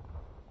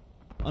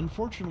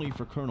 Unfortunately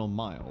for Colonel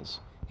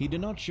Miles, He did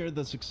not share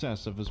the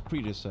success of his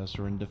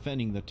predecessor in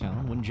defending the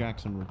town when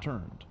Jackson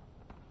returned.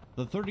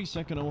 The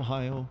 32nd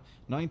Ohio,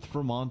 9th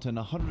Vermont, and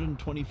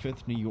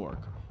 125th New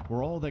York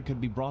were all that could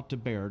be brought to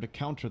bear to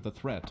counter the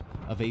threat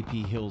of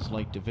A.P. Hill's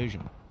Light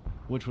Division,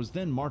 which was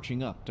then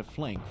marching up to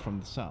flank from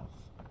the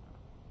south.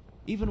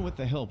 Even with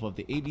the help of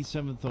the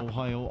 87th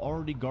Ohio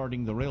already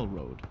guarding the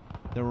railroad,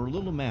 there were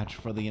little match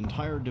for the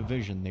entire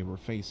division they were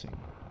facing,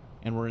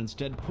 and were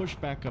instead pushed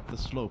back up the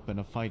slope in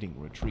a fighting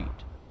retreat.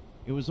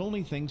 It was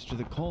only thanks to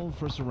the call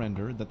for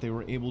surrender that they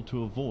were able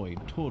to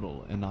avoid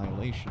total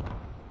annihilation.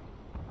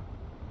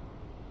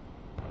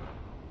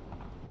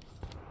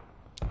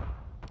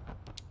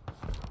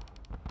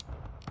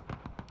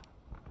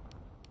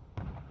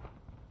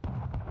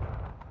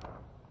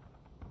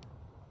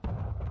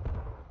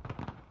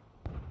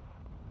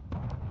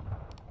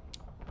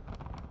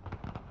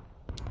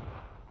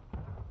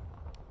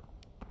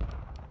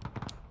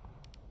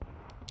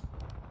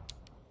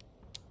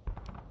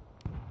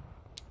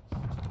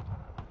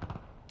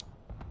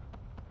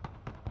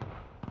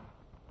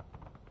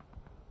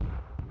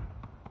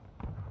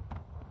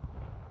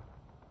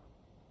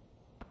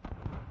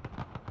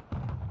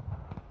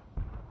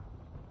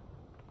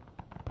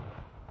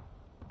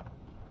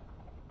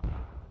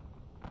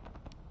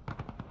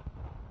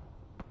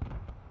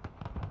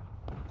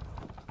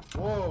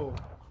 Whoa.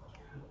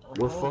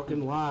 We're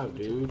fucking live,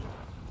 dude.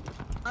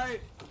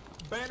 Alright,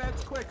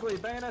 bayonets quickly,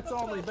 bayonets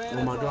only,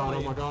 bayonets Oh my god,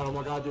 only. oh my god, oh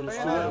my god, dude, it's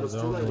too Bayonets.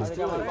 late, it's too late, it's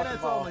too late.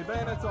 Bayonets only,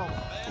 bayonets only.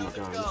 Oh my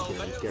god,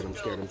 I'm scared, I'm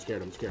scared, I'm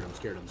scared, I'm scared, I'm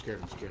scared, I'm scared,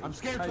 I'm scared. I'm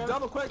scared. Hey,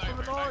 double quick from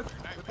the north.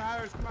 The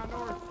tires come out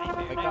north.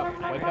 Wake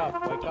up, wake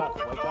up, wake up,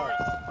 wake up.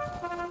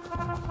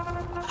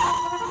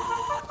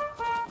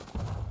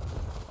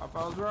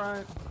 I was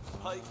right.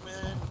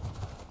 Pikeman.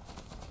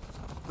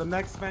 The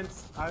next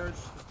fence, Irish.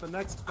 The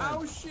next fence.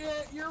 Oh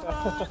shit, you're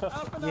right.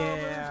 Up and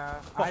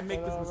Yeah, I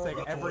make this mistake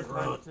every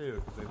time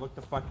too, because they look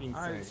the fucking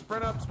same. Alright,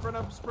 sprint up, sprint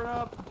up, sprint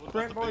up.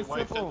 Sprint, boys,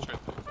 simple.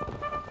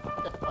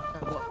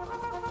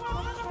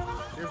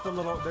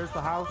 There's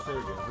the house. There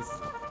you go.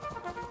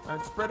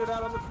 And spread it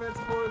out on the fence,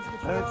 boys.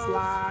 Get your fence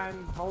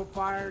line, hold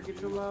fire,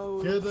 get your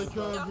load. Here they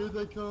come, here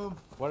they come.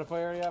 What if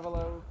I already have a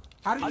load?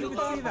 How do you even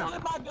see them?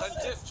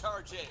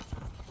 Discharge it.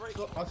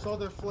 I saw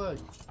their flag.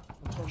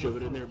 Shove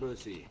it in there,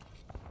 pussy.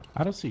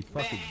 I don't see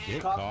fucking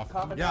dick off.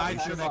 Yeah, I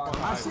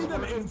see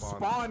them in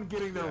spawn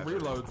getting their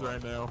reloads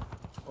right now.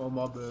 Oh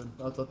my bad.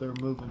 I thought they were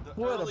moving.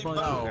 What a bunch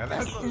of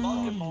that's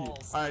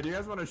Alright, do you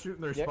guys want to shoot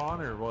in their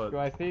spawn or what? Do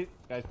I see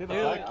the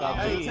flag?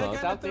 southeast? Take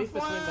Southeast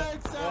between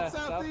flag, the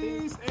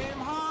southeast, aim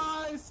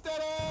high,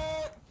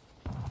 steady!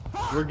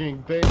 We're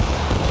getting bait.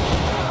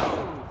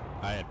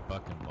 I had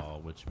bucking ball,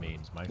 which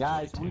means my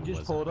guys, we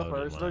just pulled up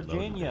Earth,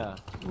 Virginia.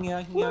 We're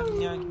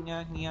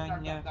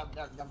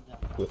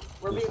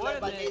being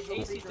led by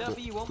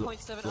ACW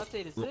 1.7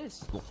 update is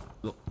this?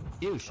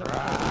 Ew, shut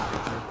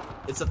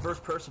up. It's a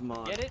first person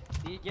mod. Get it?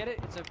 Do you get it?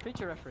 It's a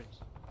preacher reference.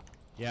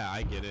 Yeah,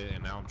 I get it,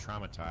 and now I'm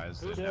traumatized.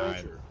 Who's and now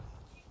preacher?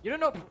 You don't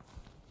know.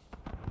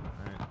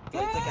 It's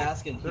like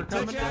asking. They're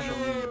coming down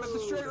at the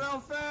straight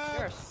round fence.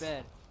 You're a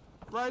sped.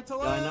 Right to Yeah,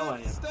 left. I know I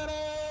am. Steady.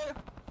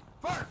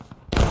 Fire.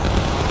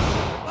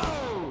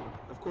 Oh!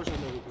 Of course I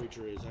know who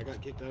Preacher is. I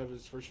got kicked out of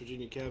his First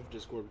Virginia Kev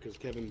Discord because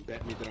Kevin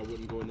bet me that I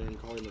wouldn't go in there and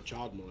call him a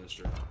child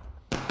molester.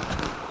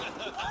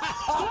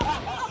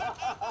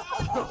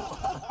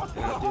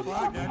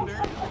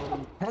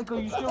 Hank, are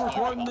you still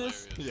recording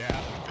this? Yeah.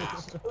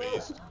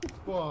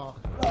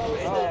 Fuck.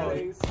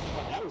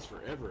 That was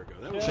forever ago.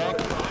 That was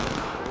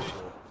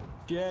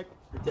Check.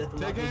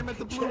 Take aim at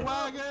the blue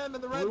wagon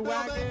and the red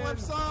building,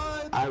 left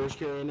side. Irish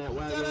carrying that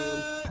wagon.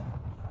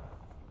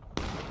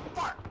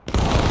 Fire.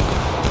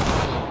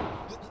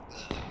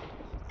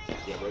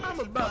 Yeah, bro. I'm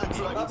about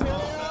to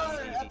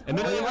And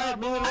then they're right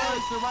on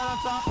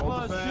top of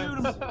us. Shoot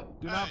him.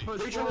 Do not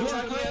push Preacher forward. looks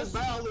like he has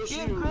battle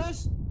Get him, issues.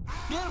 Chris.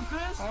 Get him,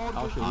 Chris. I'm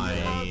How the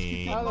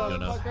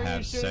gonna fuck are you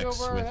have shooting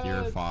sex over our with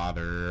your heads?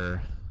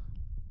 father.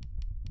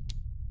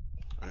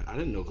 I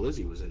didn't know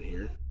Glizzy was in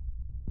here.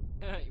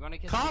 You wanna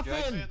kiss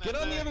Coffin, get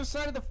on the other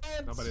side of the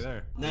fence. Nobody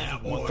there. Nah,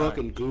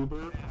 fucking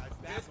goober.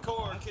 Fifth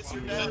core, kiss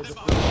your Is dad. that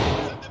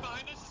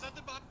behind us? Is that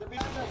the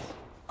behind us?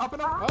 Up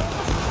and up.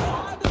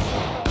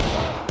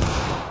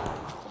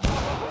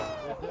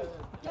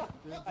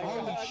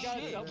 I got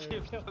it.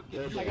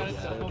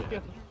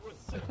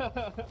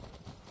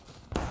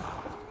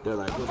 They're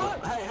like,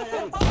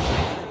 hey.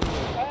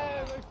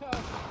 Hey, look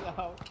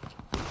out.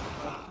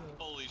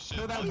 Holy shit.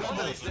 Stop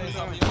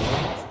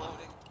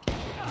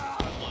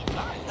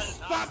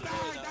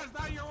that! That's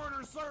not your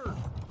order, sir.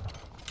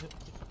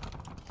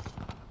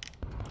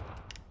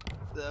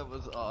 That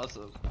was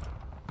awesome.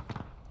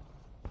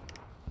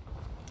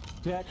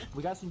 Check.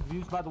 We got some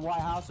views by the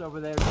White House over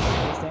there.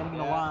 They're standing in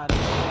a line.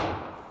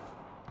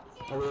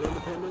 Are we at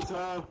Independence,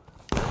 huh?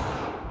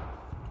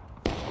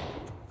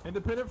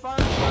 Independent fire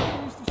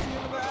truck used to shoot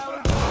him in the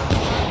alley.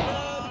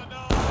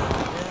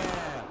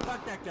 Yeah,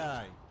 fuck that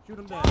guy. Shoot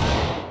him down.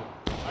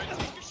 Alright,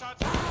 take your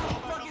shots.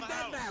 Fall back on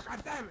the house.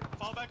 God damn it.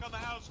 Fall back on the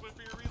house. Wait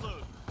for your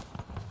reload.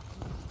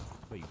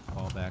 but you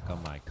fall back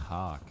on my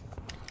cock.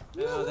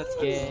 No, that's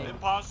gay.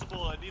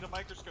 Impossible. I need a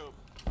microscope.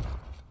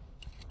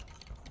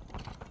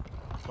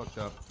 Fucked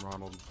up,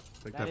 Ronald.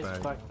 Take That that, is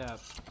back. fucked up.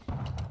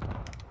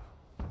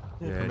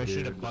 Yeah,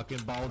 Permission to dude. fucking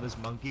ball this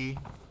monkey.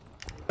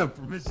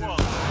 Permission. Oh,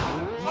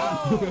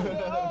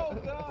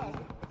 God.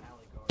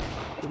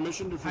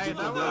 Permission to Hey,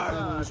 forget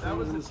that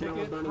was a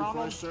ticket,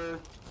 Ronald. sir.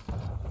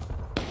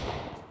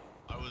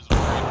 I was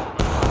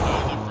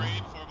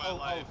afraid for my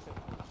life.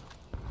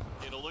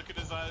 He had a look in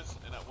his eyes,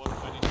 and at one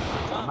point he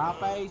said, My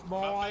face,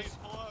 "My boys. face,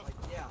 boy."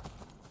 Yeah.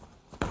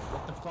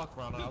 What the fuck,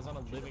 Ronald? I was on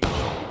a living room.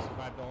 I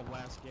survived the whole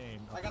last game.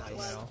 I got Up this.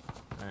 until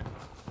now.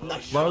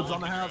 Nice. Loads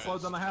on the house,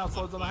 loads on the house,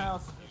 loads on the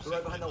house.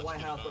 Right behind the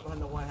White House, right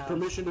behind the White House.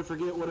 Permission to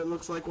forget what it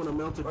looks like when a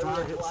melted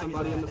tire hits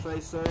somebody in the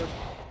face, sir.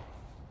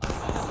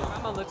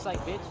 Mama looks like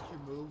bitch. You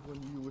moved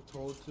when you were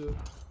told to.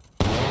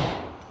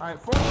 Alright,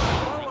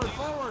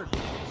 forward.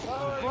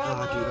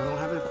 God, dude, I don't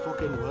have a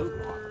fucking load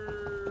block.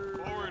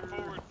 Forward.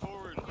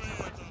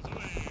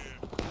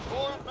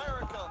 For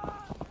America.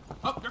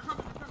 Oh, they're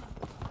coming.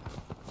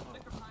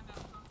 Stick them behind that,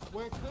 huh?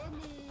 We're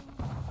coming.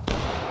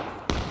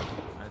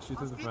 Alright, shoot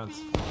through the fence.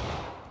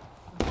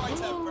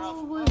 Lights out,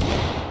 bro.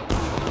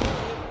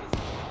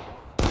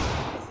 I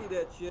see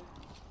that shit.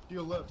 To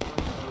your left.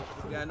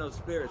 You got no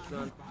spirit,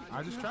 son.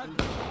 I just tried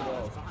to.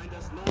 Behind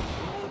us,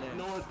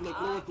 north,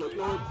 look north.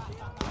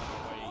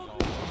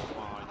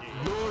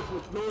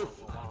 North.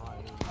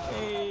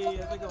 Hey, how's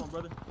it going,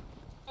 brother?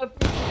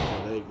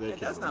 They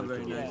That's not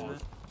very nice, man.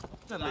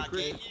 It's not very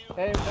Christian.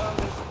 Hey, no,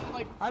 it's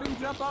like I didn't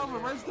jump over.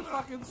 Where's the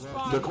fucking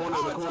spot? The corner.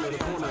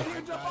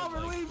 You jump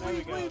over. Leave.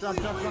 Jump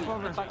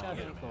over.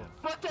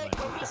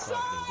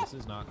 This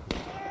is not cool.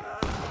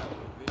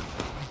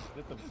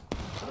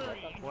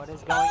 What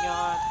is going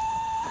on?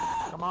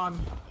 Come on.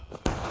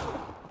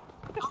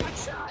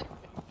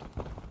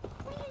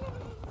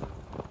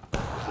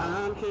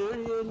 I'm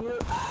carrying you.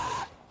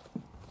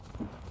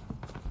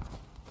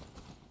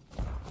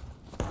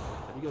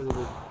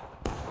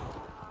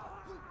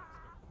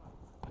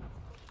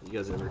 You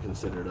guys ever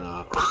considered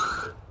Up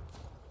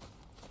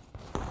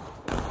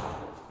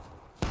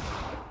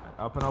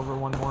and over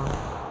one more.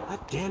 God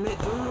damn it,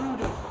 dude!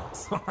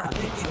 Sorry. I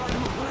keep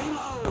trying to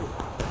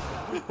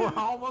reload. We're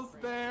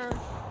almost there.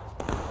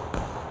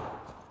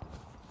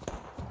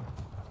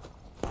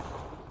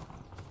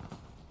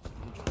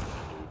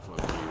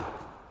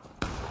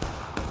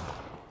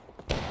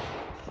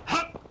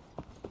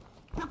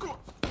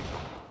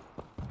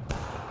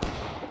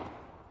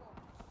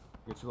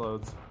 Get your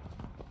loads.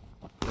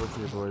 Loads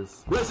here,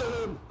 boys.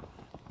 Listen!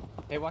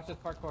 Hey, watch this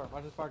parkour.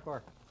 Watch this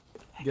parkour.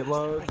 Get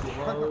loads.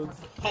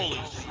 Holy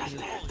shit.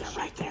 They're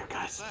right there,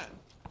 guys.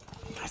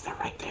 Guys, they're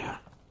right there.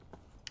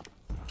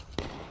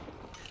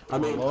 I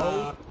mean,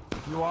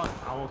 if you want,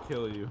 I will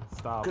kill you.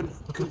 Stop.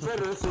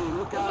 Confederacy,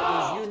 look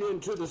out, there's Union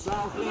to the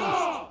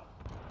southeast.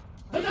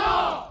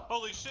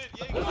 Holy shit,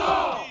 Yankees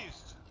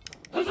east.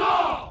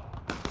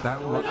 That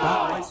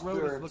white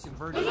road is looking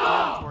virgin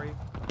territory.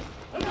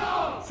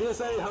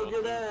 CSA, hug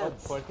your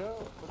dads.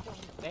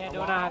 They do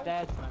not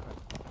dead.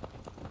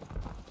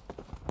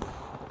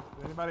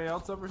 Anybody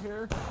else over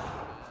here?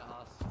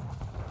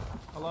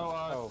 Hello,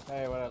 Oh,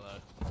 hey, what up?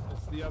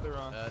 It's the other,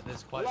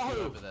 There's quite a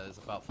few over there. There's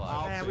about 5.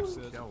 I'll fix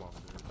it. Yeah,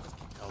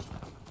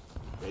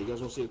 you guys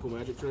want to see a cool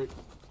magic trick?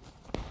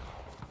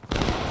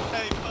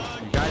 Hey,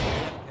 bug. You guys,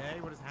 hey,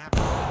 what is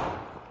happening?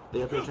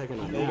 They up here taking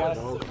a You nap, guys-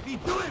 dog. What are you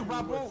doing,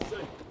 Rebel?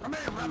 Come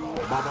here, Rebel.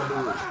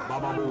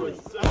 Baba boo.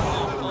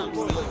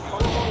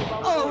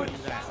 Oh!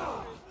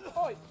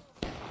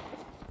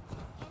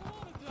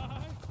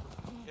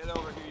 Get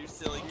over here, you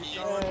silly geese.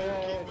 Keep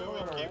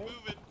moving.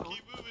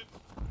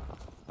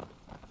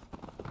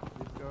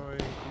 Keep going.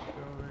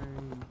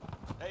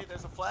 Hey,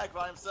 there's a flag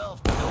by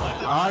himself.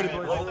 Alrighty,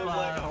 boys, hold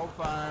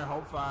fire.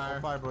 Hold fire,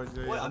 boys.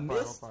 Yeah, What, I hold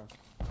missed? fire.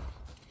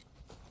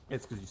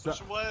 It's because you suck.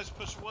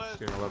 Push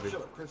west. Okay, I love you.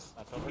 Shut up, Chris.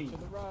 I told her to the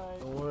right.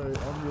 Don't worry,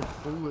 I'm your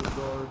bullet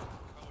guard.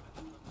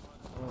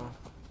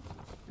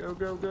 Go.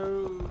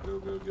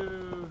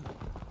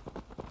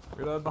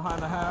 Reload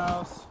behind the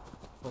house.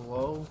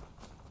 Hello?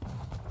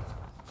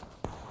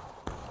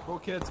 Full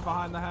kits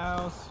behind the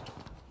house.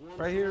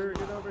 Right here,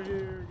 get over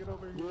here.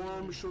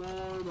 Warm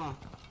shawarma.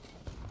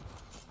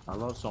 I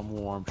love some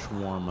warm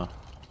shawarma.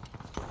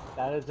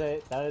 That is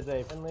a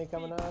friendly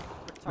coming up.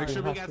 Make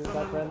sure we got Is that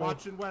someone friendly?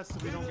 watching west so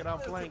we don't get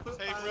outflanked.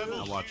 Hey, rebels,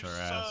 I'll watch you our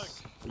suck.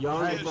 ass.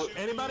 Y'all Hey, look.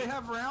 anybody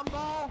have round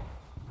ball?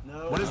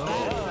 No. What is no.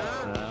 that, sir?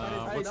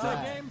 What's It's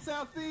that? the game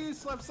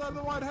southeast, left side of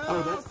the White House.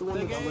 Oh, that's the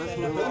one that's less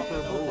than a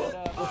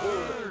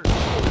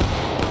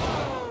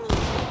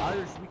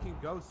Irish, we can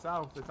go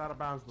south. It's out of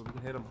bounds, but we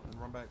can hit them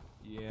and run back.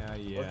 Yeah.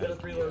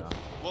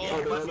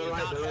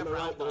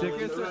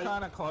 Tickets are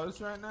kind of close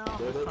right now. There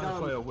We're they trying to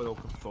come. play a whittle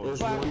control. There's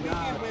But one we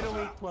guy. can whittle,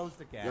 we close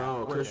the gap.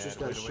 No, We're Chris dead, just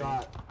got whittle.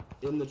 shot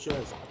in the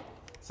chest.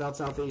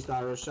 Southeast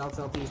Irish.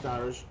 Southeast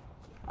Irish.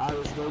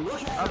 Irish go,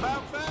 look at him!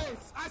 About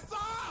face! I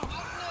saw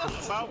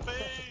him! About face.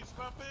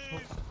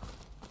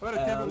 What if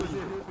Kevin was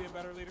here, he would be a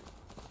better leader.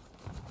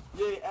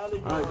 Yeah, alley.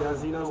 Alright,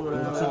 guys, he knows what To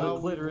the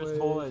happened. clitoris,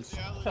 boys.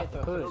 Yeah, Hit the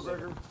push.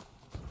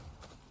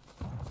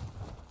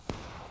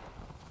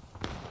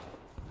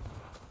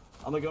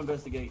 I'm gonna go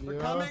investigate. Yeah.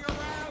 Coming around.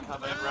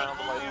 Coming around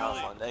the White House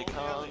line. They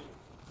come.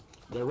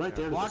 They're right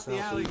there to Block the the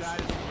alley,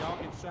 southeast. guys. Y'all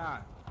get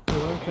shot. Here,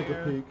 let me take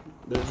a peek.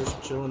 They're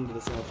just chilling to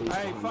the southeast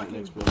Hey, behind that fucking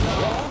next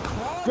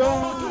building.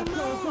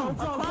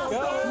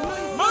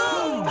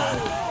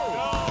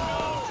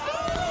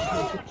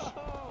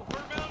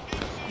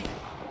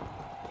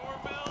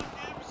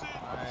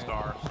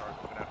 Star's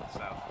moving out to the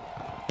south.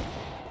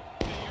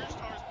 Yeah, your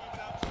star's moving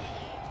out to the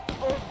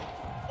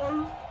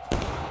east.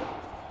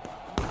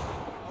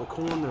 The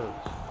corner.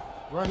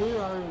 Right here,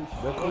 Irish.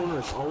 The corner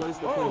is always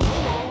the Oh,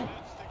 corner.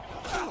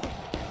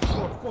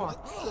 oh,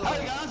 fuck.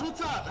 Hey guys,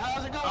 what's up?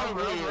 How's it going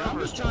over here? I'm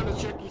just trying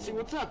to check and see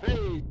what's up.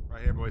 Hey.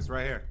 Right here, boys.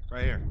 Right here.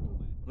 Right here.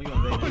 We gonna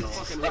Oh, raid you it.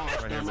 fucking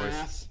lost, Right here, boys.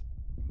 dumbass.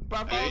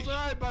 By Fall's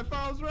right. By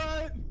Fall's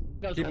right.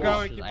 Keep Keep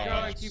going. Keep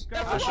going. Keep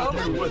going. I should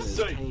have What's his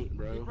safe? taint,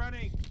 bro. Keep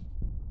running.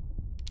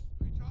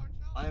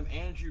 I am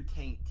Andrew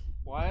Taint.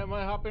 Why am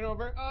I hopping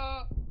over?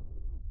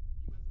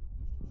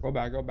 Go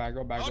back. Go back.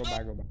 Go back. Go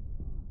back. Go back.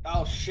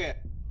 Oh shit.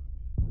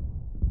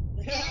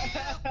 Get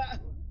him!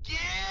 Get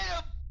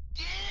him!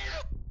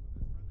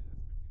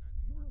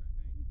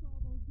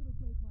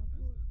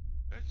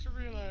 That's a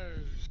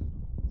reload.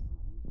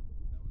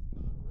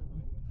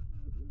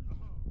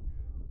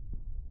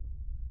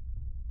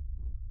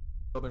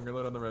 Building.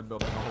 Reload on the red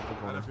building. I'll hold the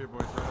corner. Right up here,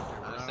 boys. Right up here.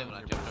 Honestly, when I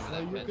jumped over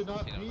that you fence, could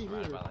not you know, be it was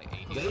right here. about like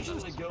 80 They yards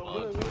just from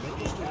go. the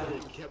They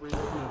just kept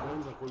reloading the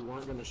guns like we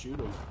weren't gonna shoot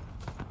them.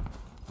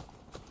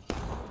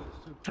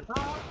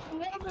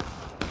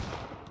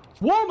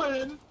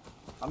 Woman!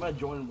 I'm gonna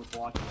join with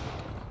watching.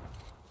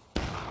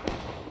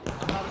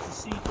 How does the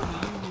C from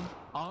the Union?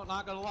 I'm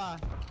not gonna lie.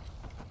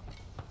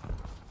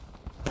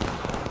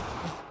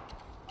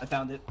 I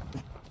found it.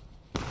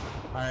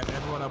 Alright,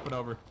 everyone up and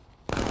over.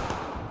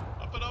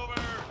 Up and over!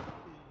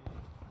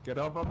 Get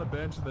up on the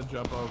bench and then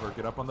jump over.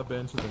 Get up on the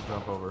bench and then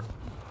jump over.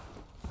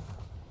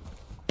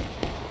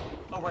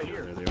 Oh, right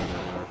here. There they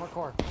are.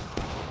 Parkour.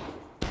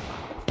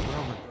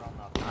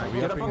 Alright,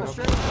 get up on the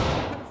straight rail,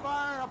 independent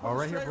fire! Up on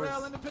the straight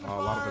rail, independent fire!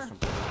 Oh, a lot of us from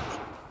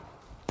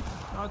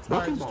No, it's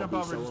fine. Just jump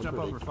over. Just jump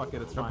over. Fuck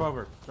it. It's Jump fine.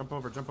 over. Jump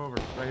over. Jump over.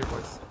 Right here,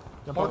 boys.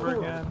 Jump over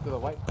again. To the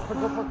white.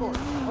 Parkour.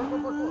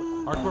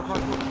 Hardcore,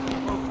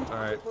 hardcore.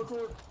 Alright.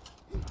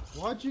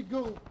 Why'd you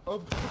go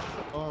up?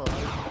 Alright.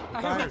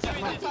 Fire.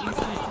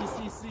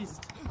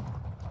 East.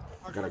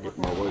 I gotta get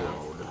my way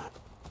out.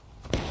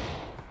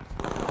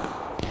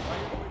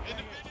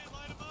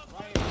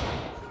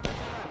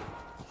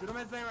 Shoot him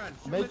as they run.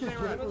 Shoot Make him it as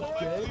they run.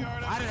 dead.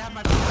 I didn't have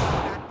my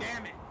God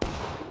damn it.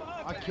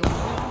 I killed him.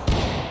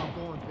 I'm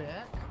going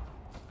back.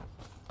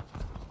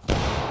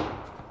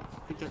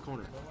 Pick that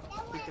corner.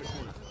 Pick that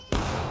corner.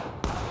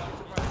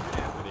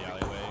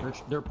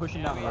 They're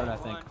pushing down the road, I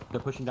think. They're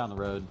pushing down the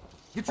road.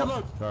 Get your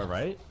load. To our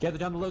right? Yeah, they're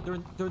down the load. They're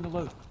in the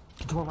load.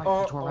 Get to our right.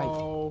 Get to our right.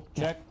 Oh.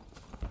 Check.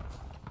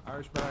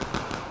 Irish back.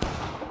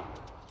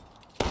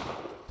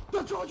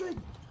 They're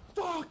charging!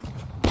 Fuck!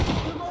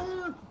 Get right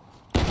here!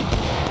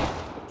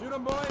 Shoot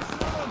him, boys.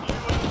 Shoot him.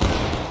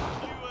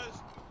 US.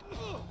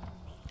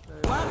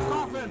 Last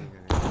coffin.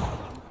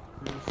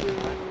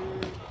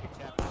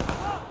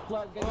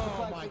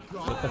 Oh my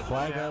god! Put the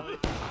flag up.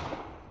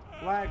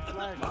 Flag.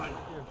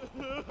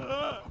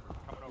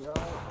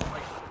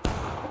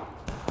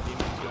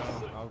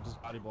 I'll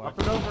just body block.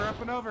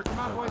 Up and over. Come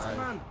on, boys. Come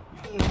on.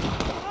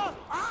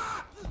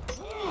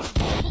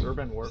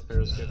 Urban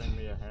warfare is giving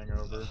me a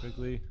hangover.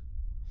 Quickly.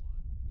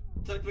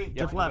 Take me.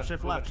 Shift left,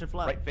 shift left, shift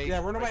left. Right face.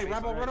 Yeah, run away,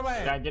 Rebel, run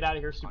away. Yeah, get out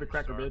of here, stupid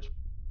cracker bitch.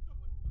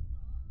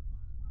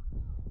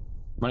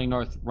 Running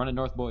north. Running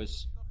north,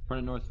 boys.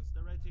 Running north.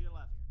 Stay right to your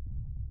left.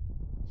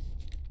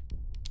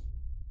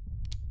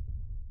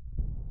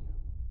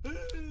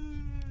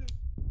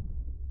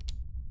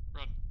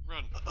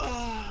 Run.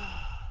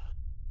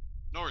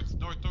 North.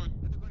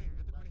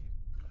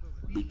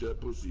 Beat that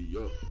pussy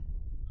up.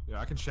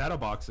 Yeah, I can shadow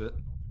box it.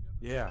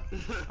 Yeah.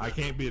 I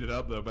can't beat it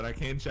up though, but I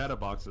can shadow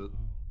box it.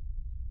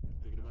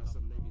 Thinking about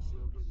some Navy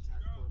SEAL getting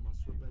tactical in my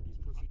sweat baby's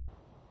pussy.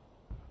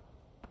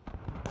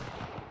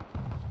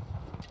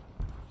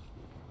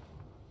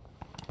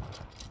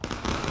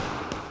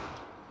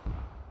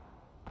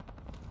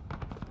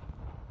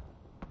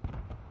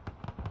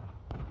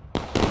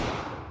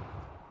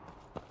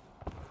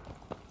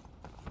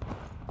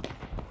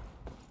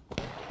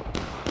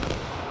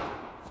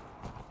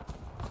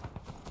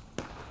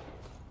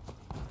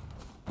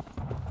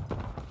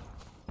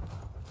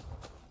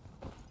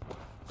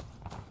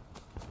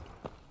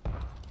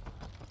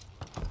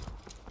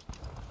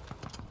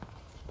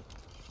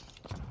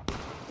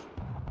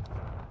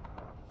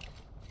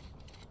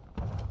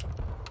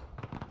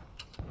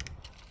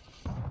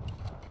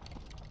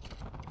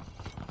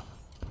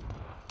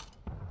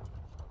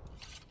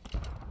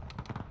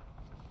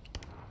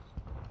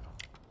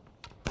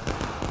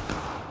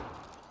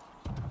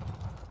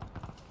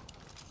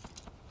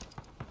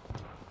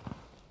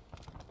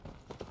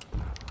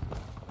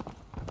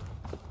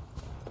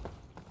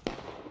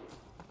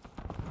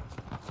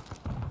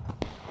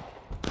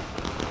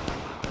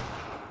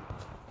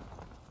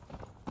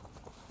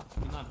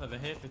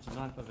 over here,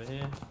 59 over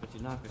here,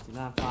 59,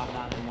 59,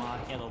 59 and 1.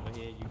 Get over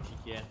here, you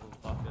cheeky ass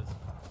motherfuckers.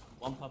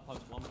 One pup hug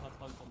for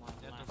my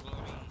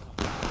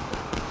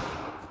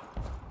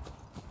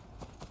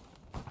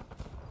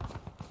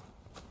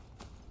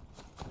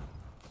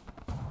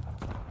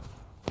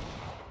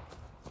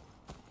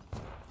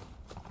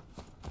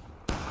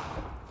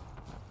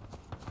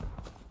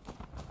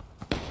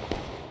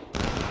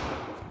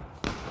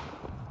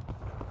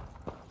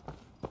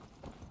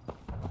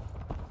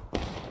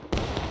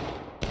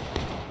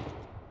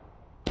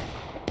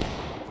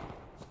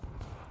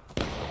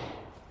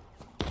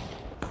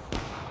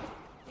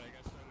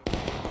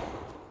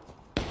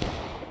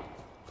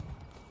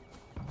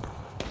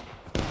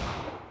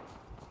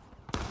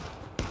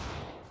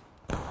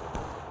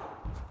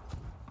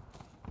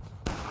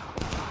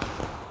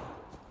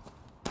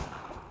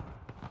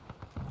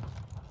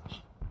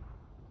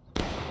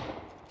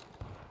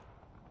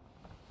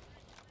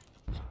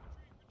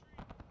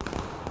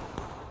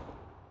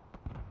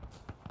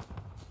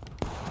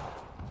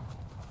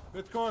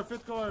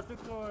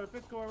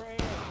Fifth core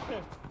right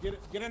here.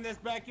 Get in this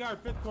backyard,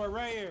 fifth core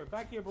right here.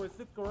 Back here, boys,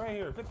 fifth core right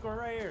here, fifth core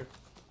right here.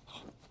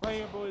 Right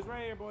here,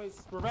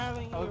 boys. We're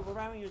rallying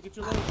here, Get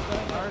your loads and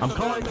bayonets. I'm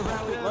calling the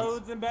rally.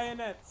 Loads and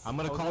bayonets. I'm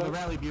gonna call the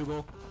rally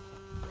bugle.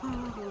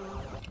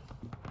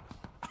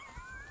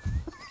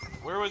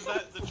 Where was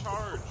that? The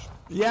charge?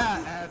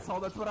 Yeah, asshole,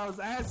 that's what I was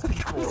asking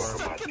for.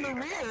 Stuck in the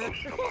rear.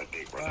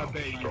 I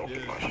bet you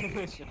did.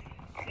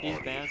 He's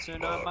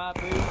bouncing on my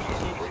booty,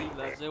 she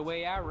loves the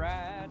way I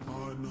ride.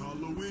 On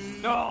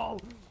Halloween. No!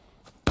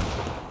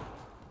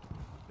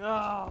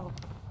 No!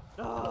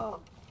 No!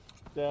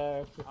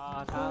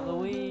 On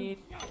Halloween.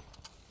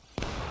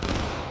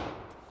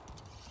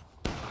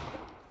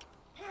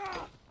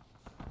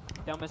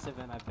 Dumbest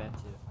event I've been to.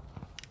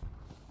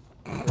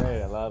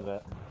 Great, I love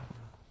it.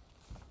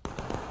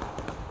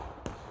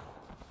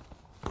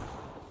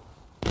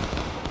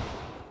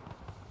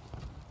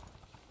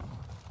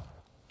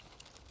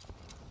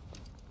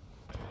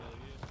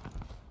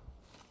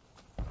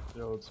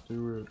 Yo, let's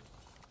do it.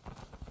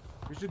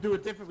 We should do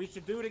it different. We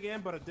should do it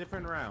again, but a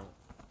different round.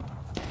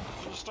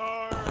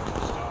 Star.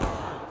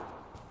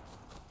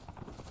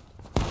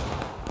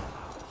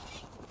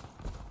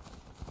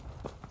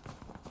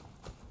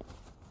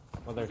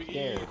 Well, they're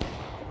scared.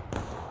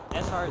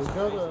 That's hard. We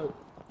gotta...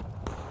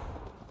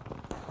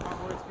 Come on,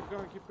 boys,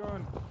 keep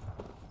going.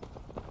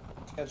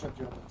 Catch up,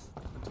 gentlemen.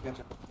 Catch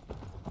up.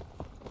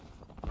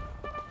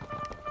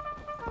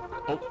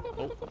 Oh.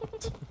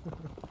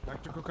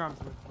 Electrical comms.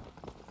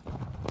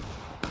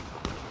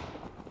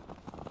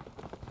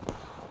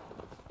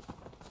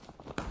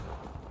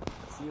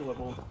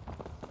 Sealable.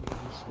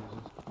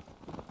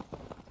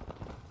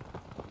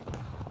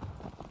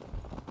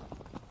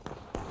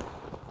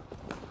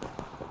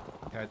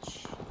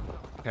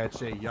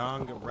 Catch a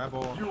young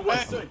rebel.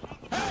 USA.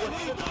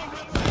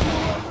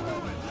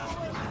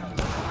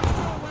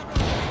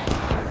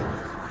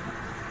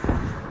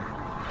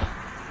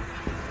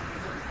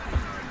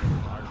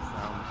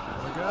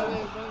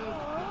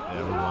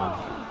 Yeah, we won.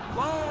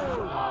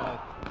 Whoa!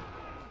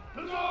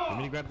 You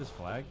mean to grab this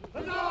flag?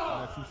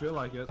 If you feel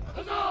like it.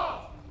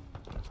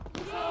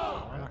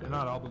 You're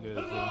not obligated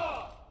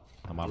to.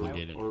 I'm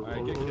obligated.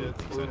 Alright, get kids.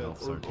 Things that help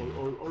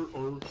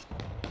circle.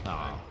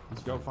 Nah.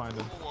 Let's go find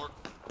him.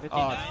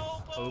 59.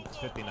 Oops,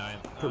 59.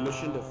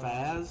 Permission to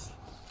Faz?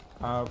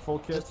 Full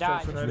kits,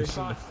 die.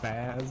 permission to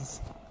Faz.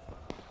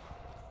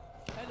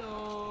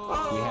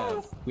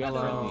 Hello. We have We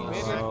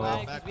have your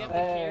flag. We have to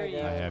carry you.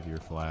 I have your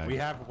flag. We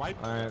have white.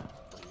 Alright,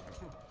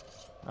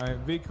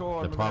 be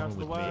cool. The problem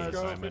with me is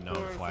I'm a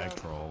known flag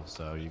troll,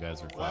 so you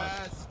guys are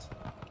flagged.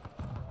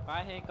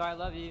 Bye, Hank. I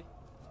love you.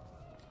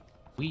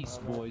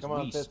 Weast, boys, Come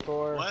on, Weast. fifth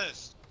floor.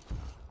 West.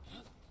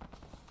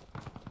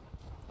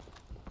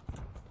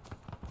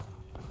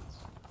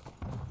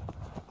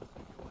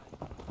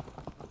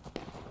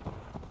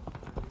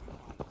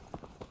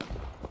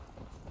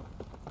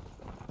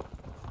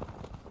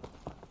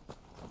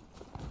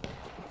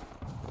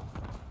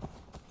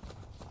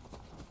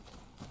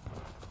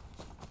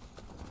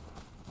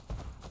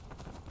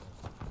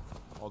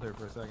 Hold here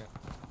for a second.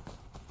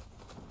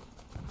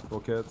 Full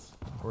kits.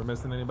 Are we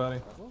missing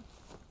anybody?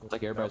 It's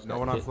like everybody's No got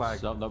one on kits.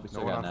 flag. No, nobody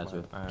still one got on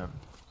Nazareth. flag. I am.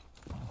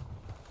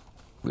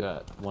 We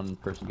got one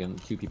person getting,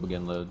 2 people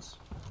getting loads.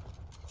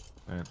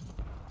 Alright.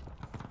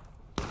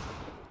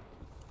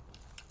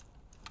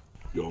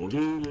 Don't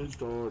get it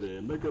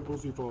started, make a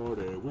pussy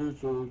party,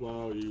 whistle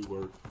while you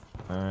work.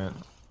 Alright.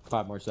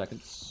 5 more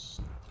seconds.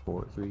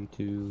 4, 3,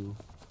 2.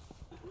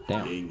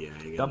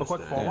 Damn. Double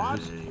quick forward.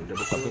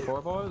 Double quick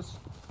forward, boys.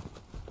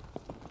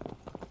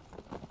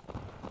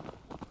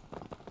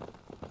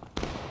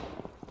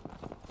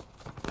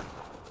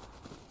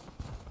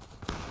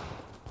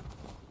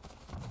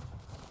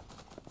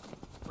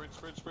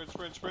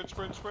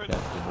 Sprint.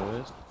 That's the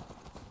boys.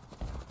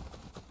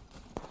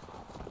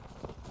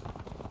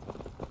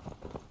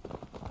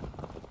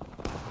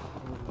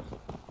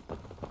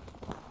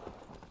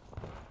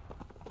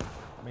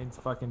 Means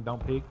fucking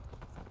don't peek.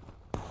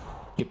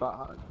 Get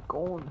behind.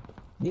 Going.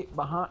 Get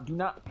behind. Do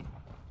not.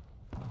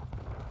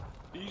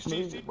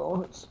 Move,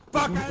 boys.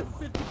 Fuck, I have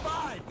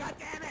 55! God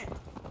damn it!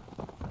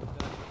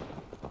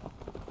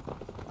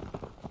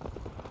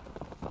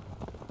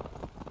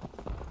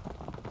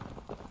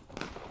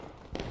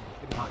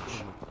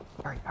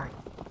 Hurry, hurry.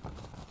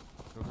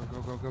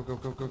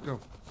 Go.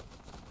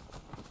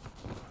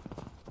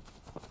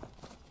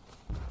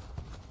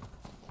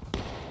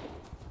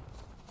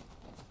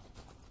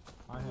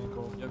 Hi,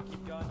 Hanko. Yo,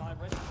 keep going,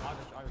 Irish,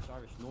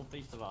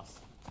 northeast of us.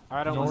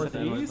 Alright, I'm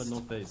Northeast?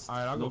 Northeast.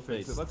 Alright, I'll go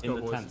fix it. Let's in go,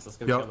 the boys. tents. Let's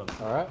go Yo. kill them.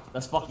 Alright.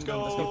 Let's fucking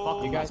go. Let's go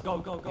fucking. You guys-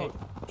 Let's go.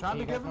 Trying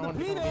to give him the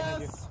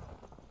penis!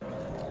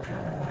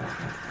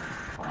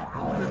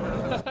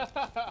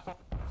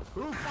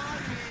 Who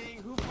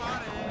fighting? Who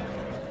fighting?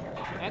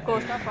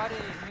 Hanko, stop fighting.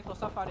 Hanko,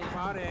 stop fighting.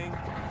 Fighting.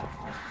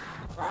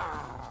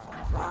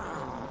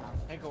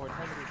 Hanko, we're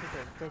trying to be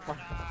quicker. Go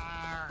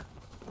far.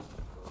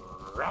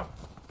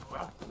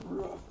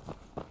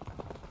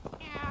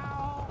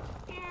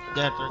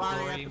 Death or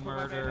glory,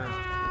 murder.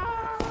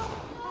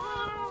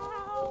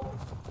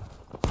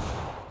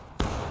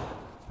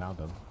 Found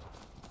him.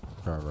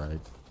 Alright.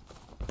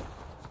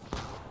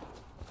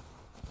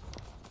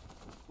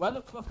 Where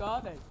the fuck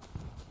are they?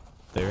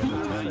 They're in the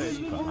tents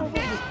behind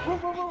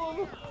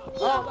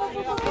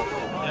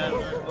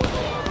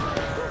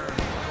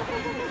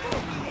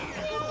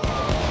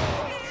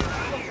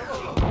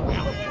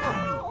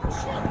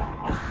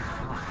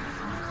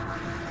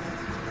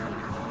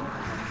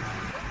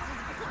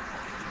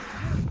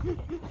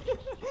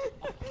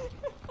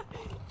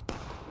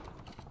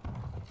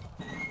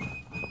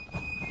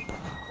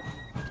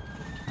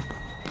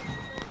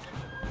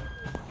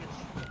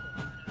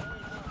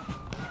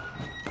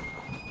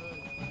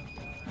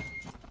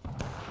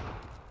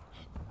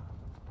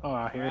Oh,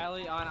 out here.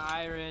 Rally on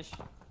Irish.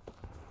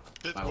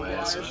 My Irish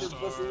last is star.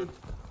 pussy.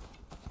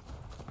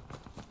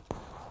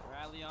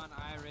 Rally on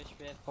Irish,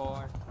 5th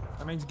Corps.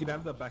 That means get out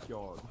of the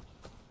backyard.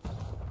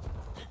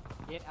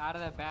 Get out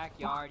of the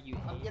backyard, you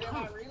I'm idiot. getting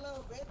my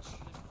reload, bitch.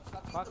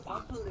 Fuck the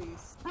fuck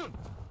police.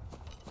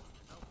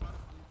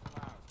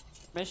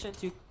 Mission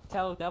to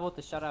tell Devil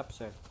to shut up,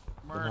 sir.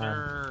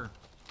 Murder.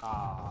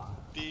 Ah.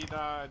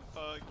 D9,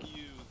 fuck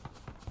you.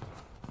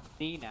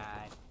 D9.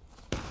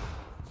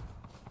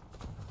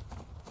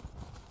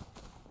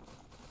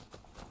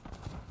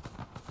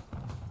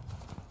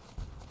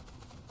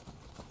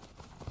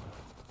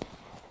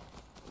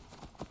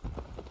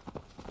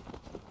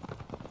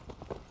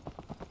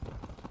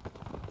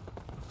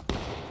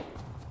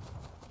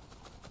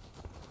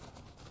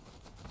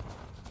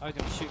 I was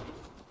gonna shoot.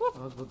 I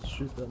was about to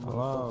shoot that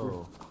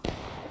Hello.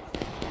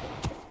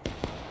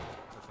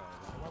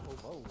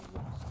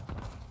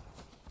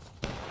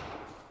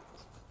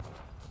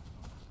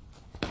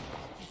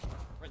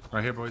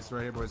 Right here, boys.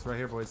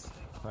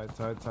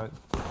 Tight.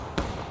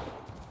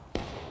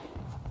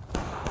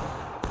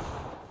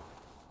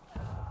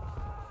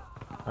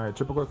 Alright,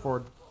 triple quick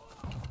forward.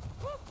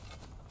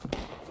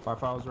 5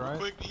 files, right?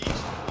 Quick east.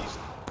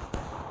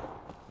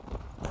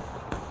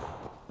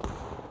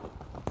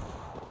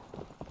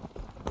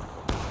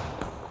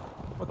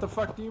 What the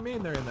fuck do you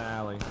mean they're in the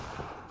alley?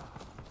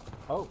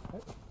 Oh, hey.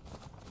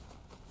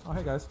 Oh,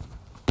 hey guys.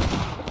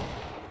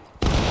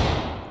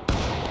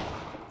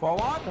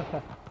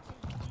 Forward?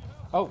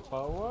 Oh,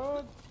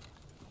 forward.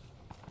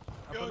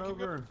 Up and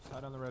over.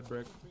 Tight on the red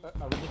brick. Are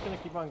we just gonna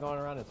keep on going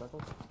around in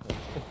circles?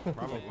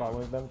 Probably.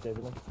 Following them,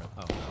 chasing them.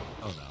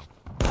 Oh no.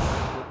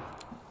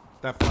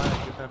 That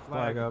flag, get that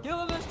flag up.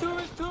 Kill him, it's two.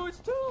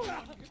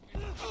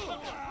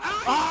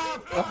 Ah!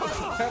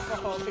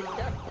 Careful, be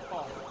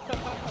careful.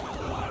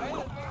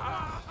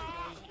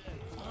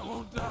 I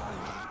won't die.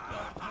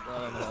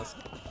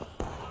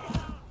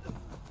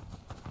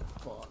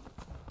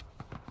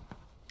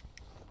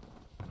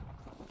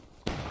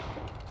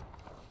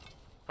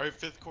 Alright,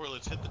 5th Corps,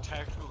 let's hit the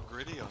tactical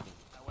gritty on them.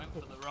 I went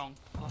for the wrong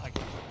flag.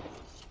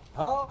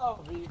 Oh,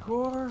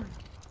 V-Core.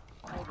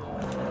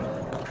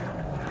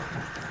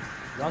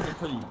 You guys are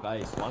pretty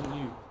base. Why don't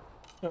you?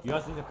 You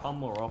guys need to come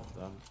more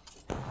often.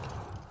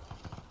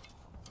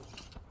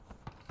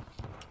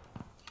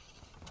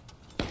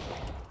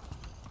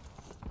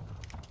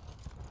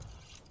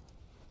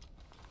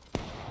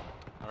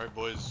 Alright,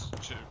 boys,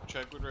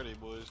 check when ready,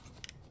 boys.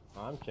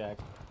 I'm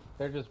checked.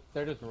 They're just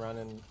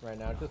running right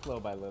now, just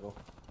little by little.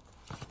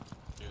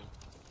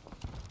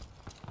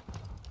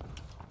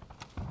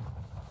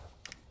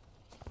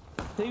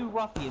 Two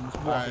ruffians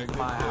walking to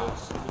my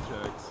house.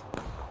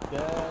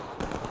 Dead.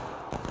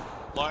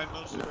 Line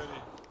mostly ready.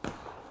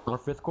 Our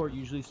 5th Corps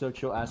usually so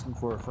chill asking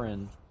for a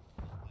friend.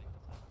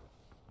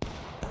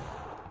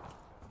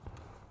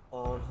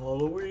 On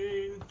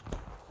Halloween.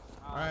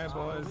 Alright,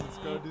 boys, let's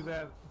go do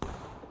that.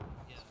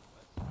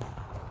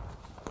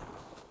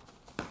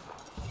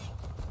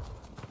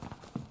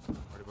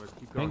 Alright, boys,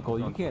 keep going. Pinkle,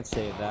 you can't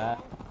say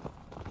that.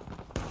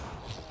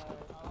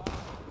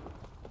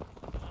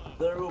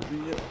 There will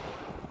be it.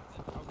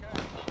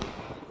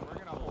 We're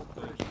gonna hold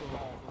British to the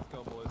walls. Let's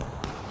go, boys.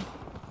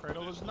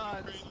 Cradle is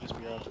nuts. Yes,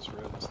 we are off this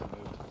road. That's the move.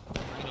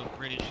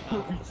 British. You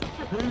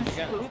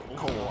got 5th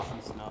Corps.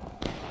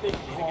 Big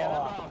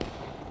car.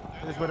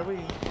 This what do we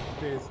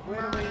break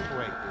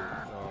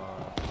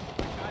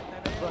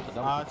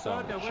so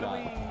what do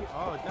we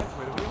oh that's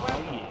what do we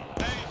win.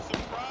 Hey,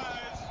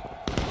 surprise!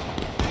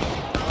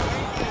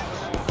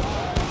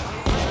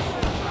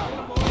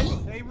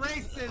 Hey,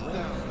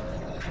 racism!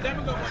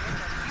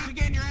 You're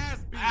getting your ass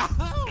beat.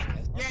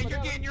 Yeah,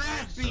 you're getting your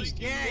ass beat.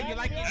 Yeah, you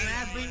like getting your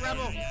ass beat,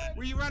 Rebel?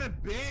 Where you running,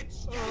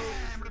 bitch? Yeah,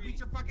 I'm gonna beat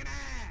your fucking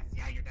ass.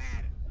 Yeah, you're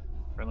dead.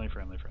 Friendly.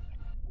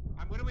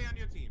 What are we on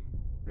your team?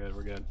 Good,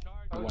 we're good.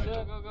 Oh, go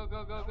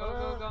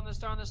on the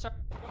star. Come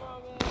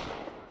on, man.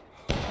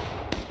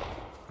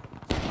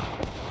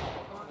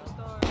 Go on the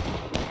star.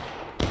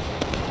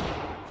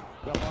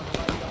 Go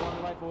on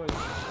the right, boys.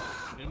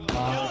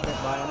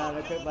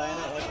 Quit buying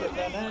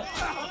it.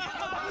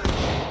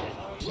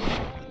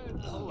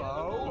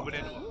 Hello. Move it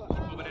into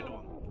him.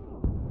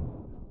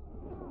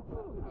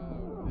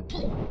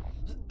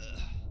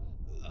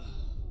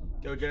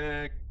 Go,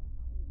 Jack.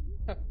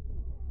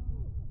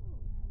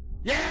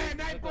 Yeah,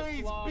 night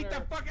breeze. Beat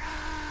the fuck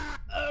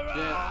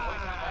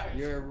out.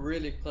 You're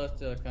really close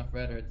to a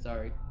Confederate,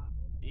 sorry.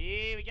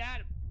 Yeah, we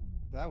got him.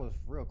 That was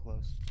real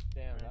close.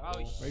 Damn. Oh,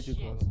 Way too shit.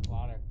 close.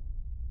 Slaughter.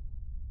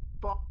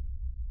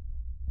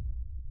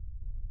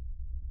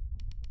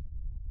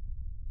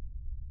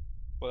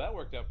 Well, that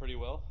worked out pretty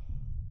well.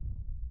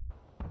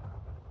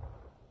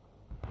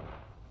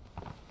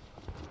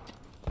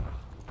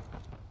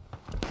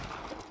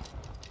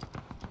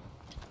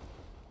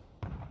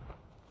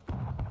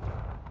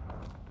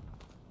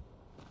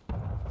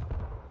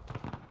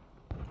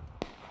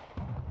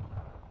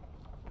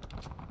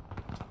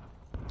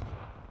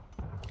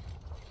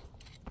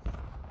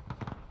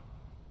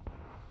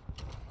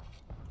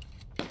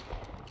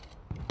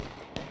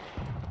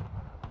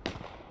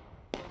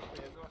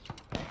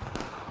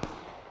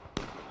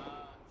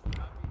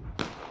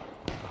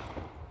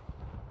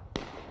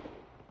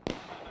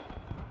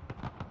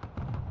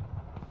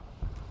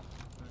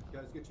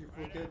 Guys, get your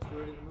full kits.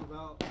 We're ready to move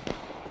out. Be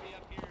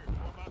up here.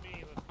 Form on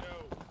me. Let's go.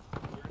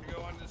 We're gonna go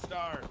on the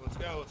star. Let's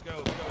go.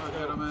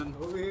 Gentlemen.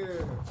 Over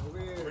here. Over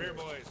here,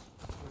 boys.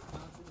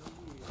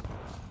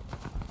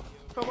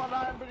 Come on,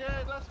 Lion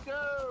Brigade, let's go!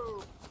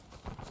 Oh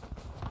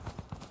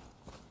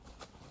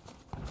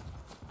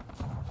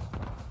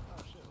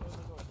shit, where's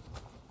it going?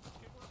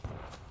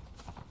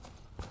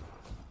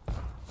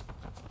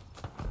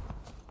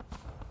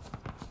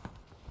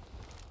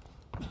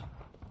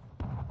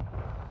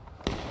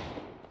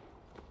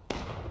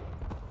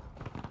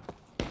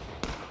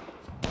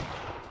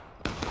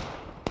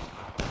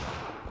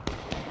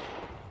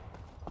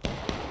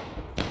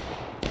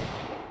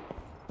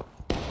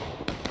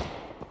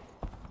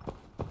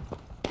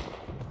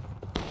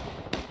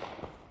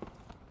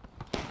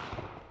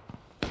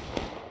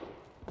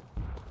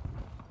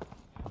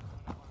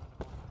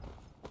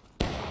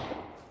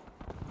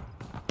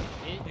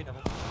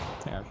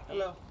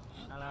 Hello.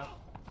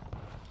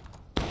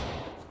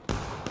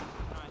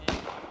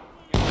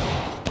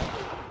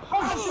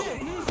 Oh shit,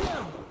 he's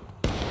him!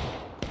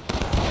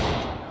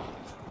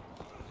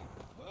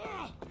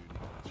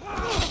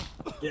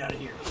 Get out of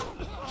here.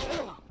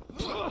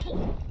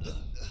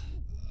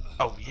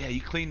 Oh yeah,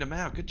 you cleaned them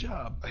out. Good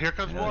job. Here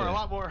comes more, a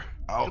lot more.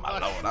 Oh my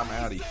lord, I'm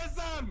outie.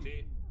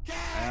 Racism!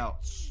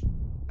 Ouch.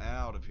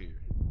 Out of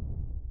here.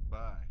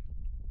 Bye.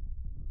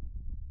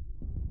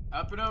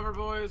 Up and over,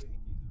 boys.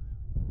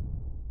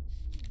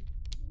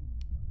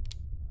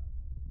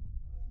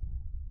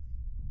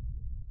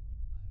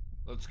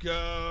 Let's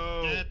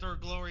go. Death or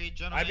glory,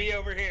 gentlemen. I be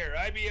over here.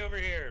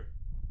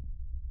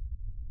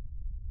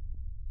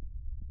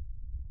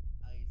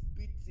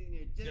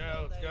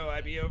 Let's go.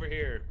 I be over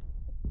here.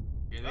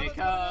 Here they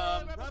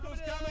come. Rebels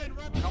coming.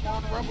 Come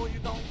on, Rebel, you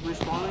don't.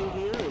 Respawning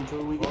here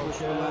until we get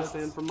the last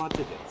stand for my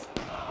tickets.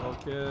 Oh,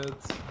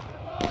 kids.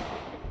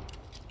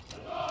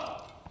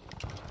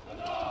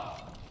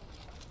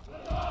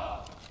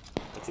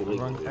 That's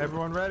illegal.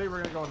 Everyone ready?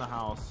 We're gonna go in the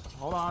house.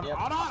 Hold on. Yep.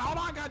 Hold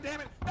on,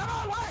 goddammit! Come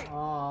on, wait!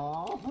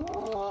 Oh.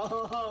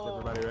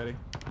 Everybody ready?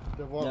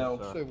 No.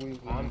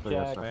 I'm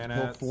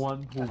Jack.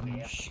 One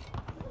push.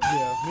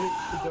 Yeah, me and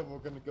the devil are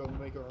gonna go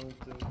make our own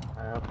thing. I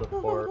have the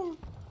fort.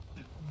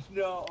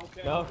 No,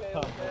 okay. No, okay.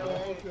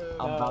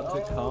 I'm about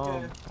to come.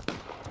 Okay.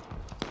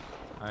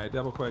 Alright,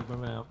 double quick,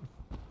 moving out.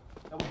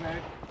 Double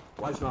back.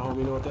 Wife's not home,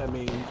 you know what that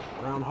means.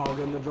 Groundhog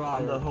in the dryer.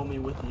 I'm the homie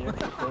with the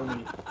extra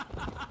homie.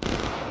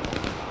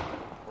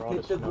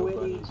 Hit the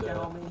gwitty,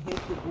 gentlemen, hit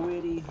the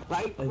gwitty.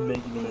 Right? And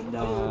making it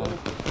now.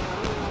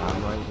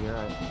 I'm right here.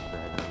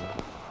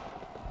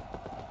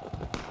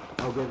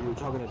 Oh, Greg, you were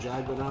talking to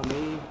Jag, but not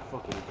me?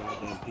 Fucking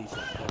goddamn piece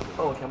of fucking.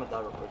 Oh, come on,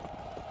 dog, real quick.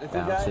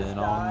 Bouncing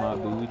on my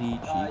booty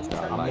cheeks.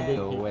 I like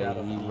the way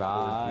he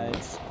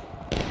rides.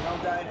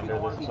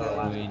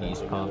 When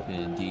he's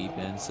pumping deep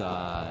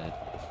inside.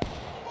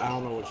 I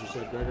don't know what you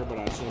said, Gregor, but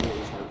I assume it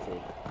was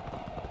hurtful.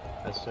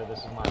 This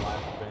is my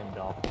last band,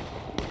 doll.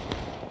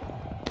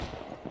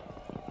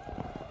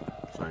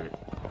 Sorry.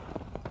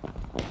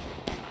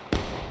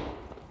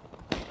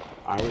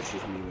 Irish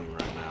is memeing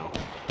right now.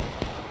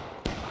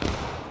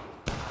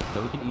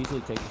 So we can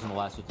easily take this in the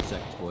last 50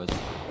 seconds, boys.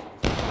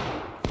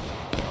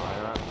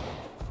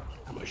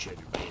 Push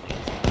it, baby.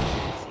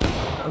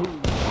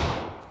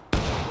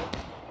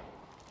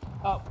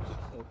 Oh.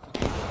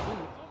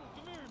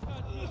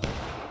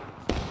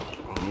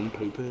 I'm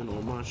pooping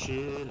on my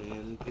shit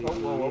and pee.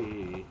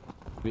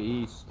 The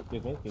east.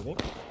 Excuse me, excuse me.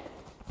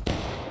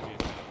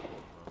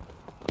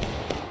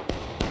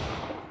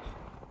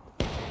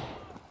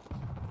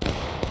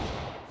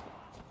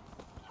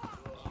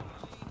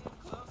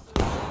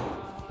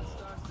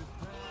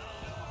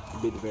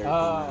 Be the very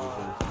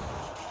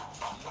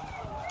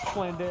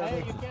Playing there.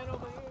 Hey, you can't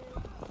over here.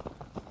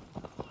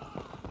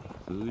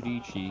 Booty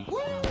cheeks.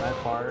 That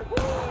part.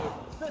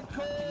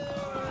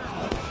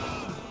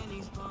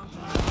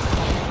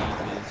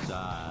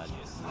 Inside.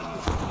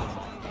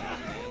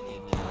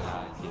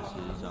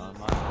 Kisses on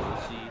my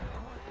pussy.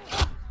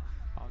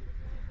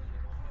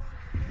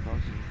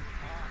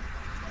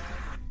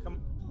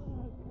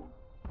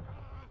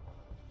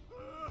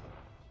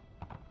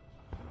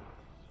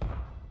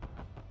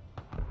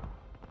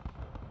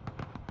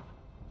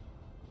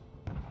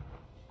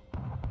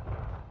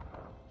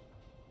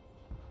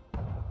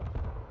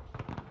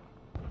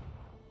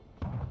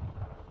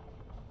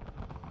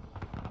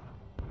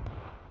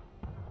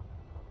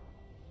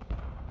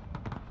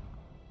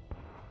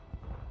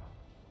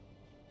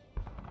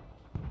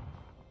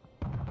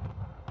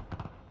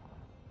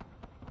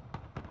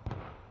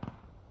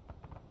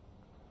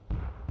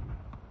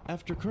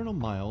 After Colonel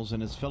Miles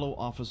and his fellow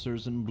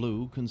officers in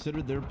blue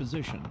considered their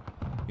position,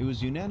 it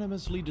was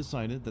unanimously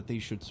decided that they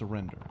should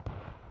surrender.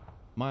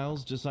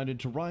 Miles decided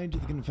to ride to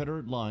the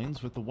Confederate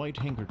lines with the white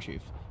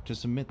handkerchief to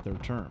submit their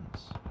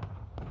terms.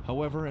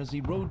 However, as he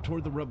rode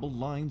toward the rebel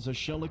lines, a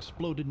shell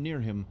exploded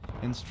near him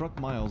and struck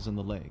Miles in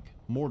the leg,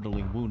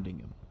 mortally wounding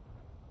him.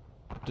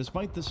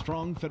 Despite the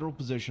strong Federal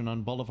position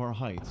on Bolivar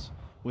Heights,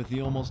 with the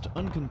almost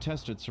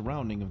uncontested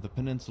surrounding of the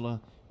peninsula,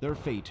 their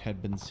fate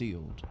had been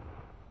sealed.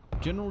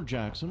 General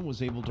Jackson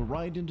was able to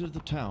ride into the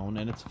town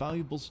and its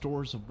valuable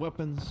stores of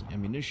weapons,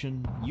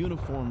 ammunition,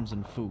 uniforms,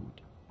 and food.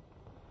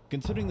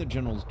 Considering the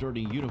general's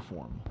dirty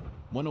uniform,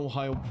 one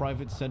Ohio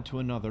private said to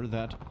another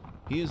that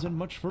he isn't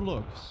much for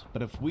looks,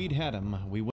 but if we'd had him, we would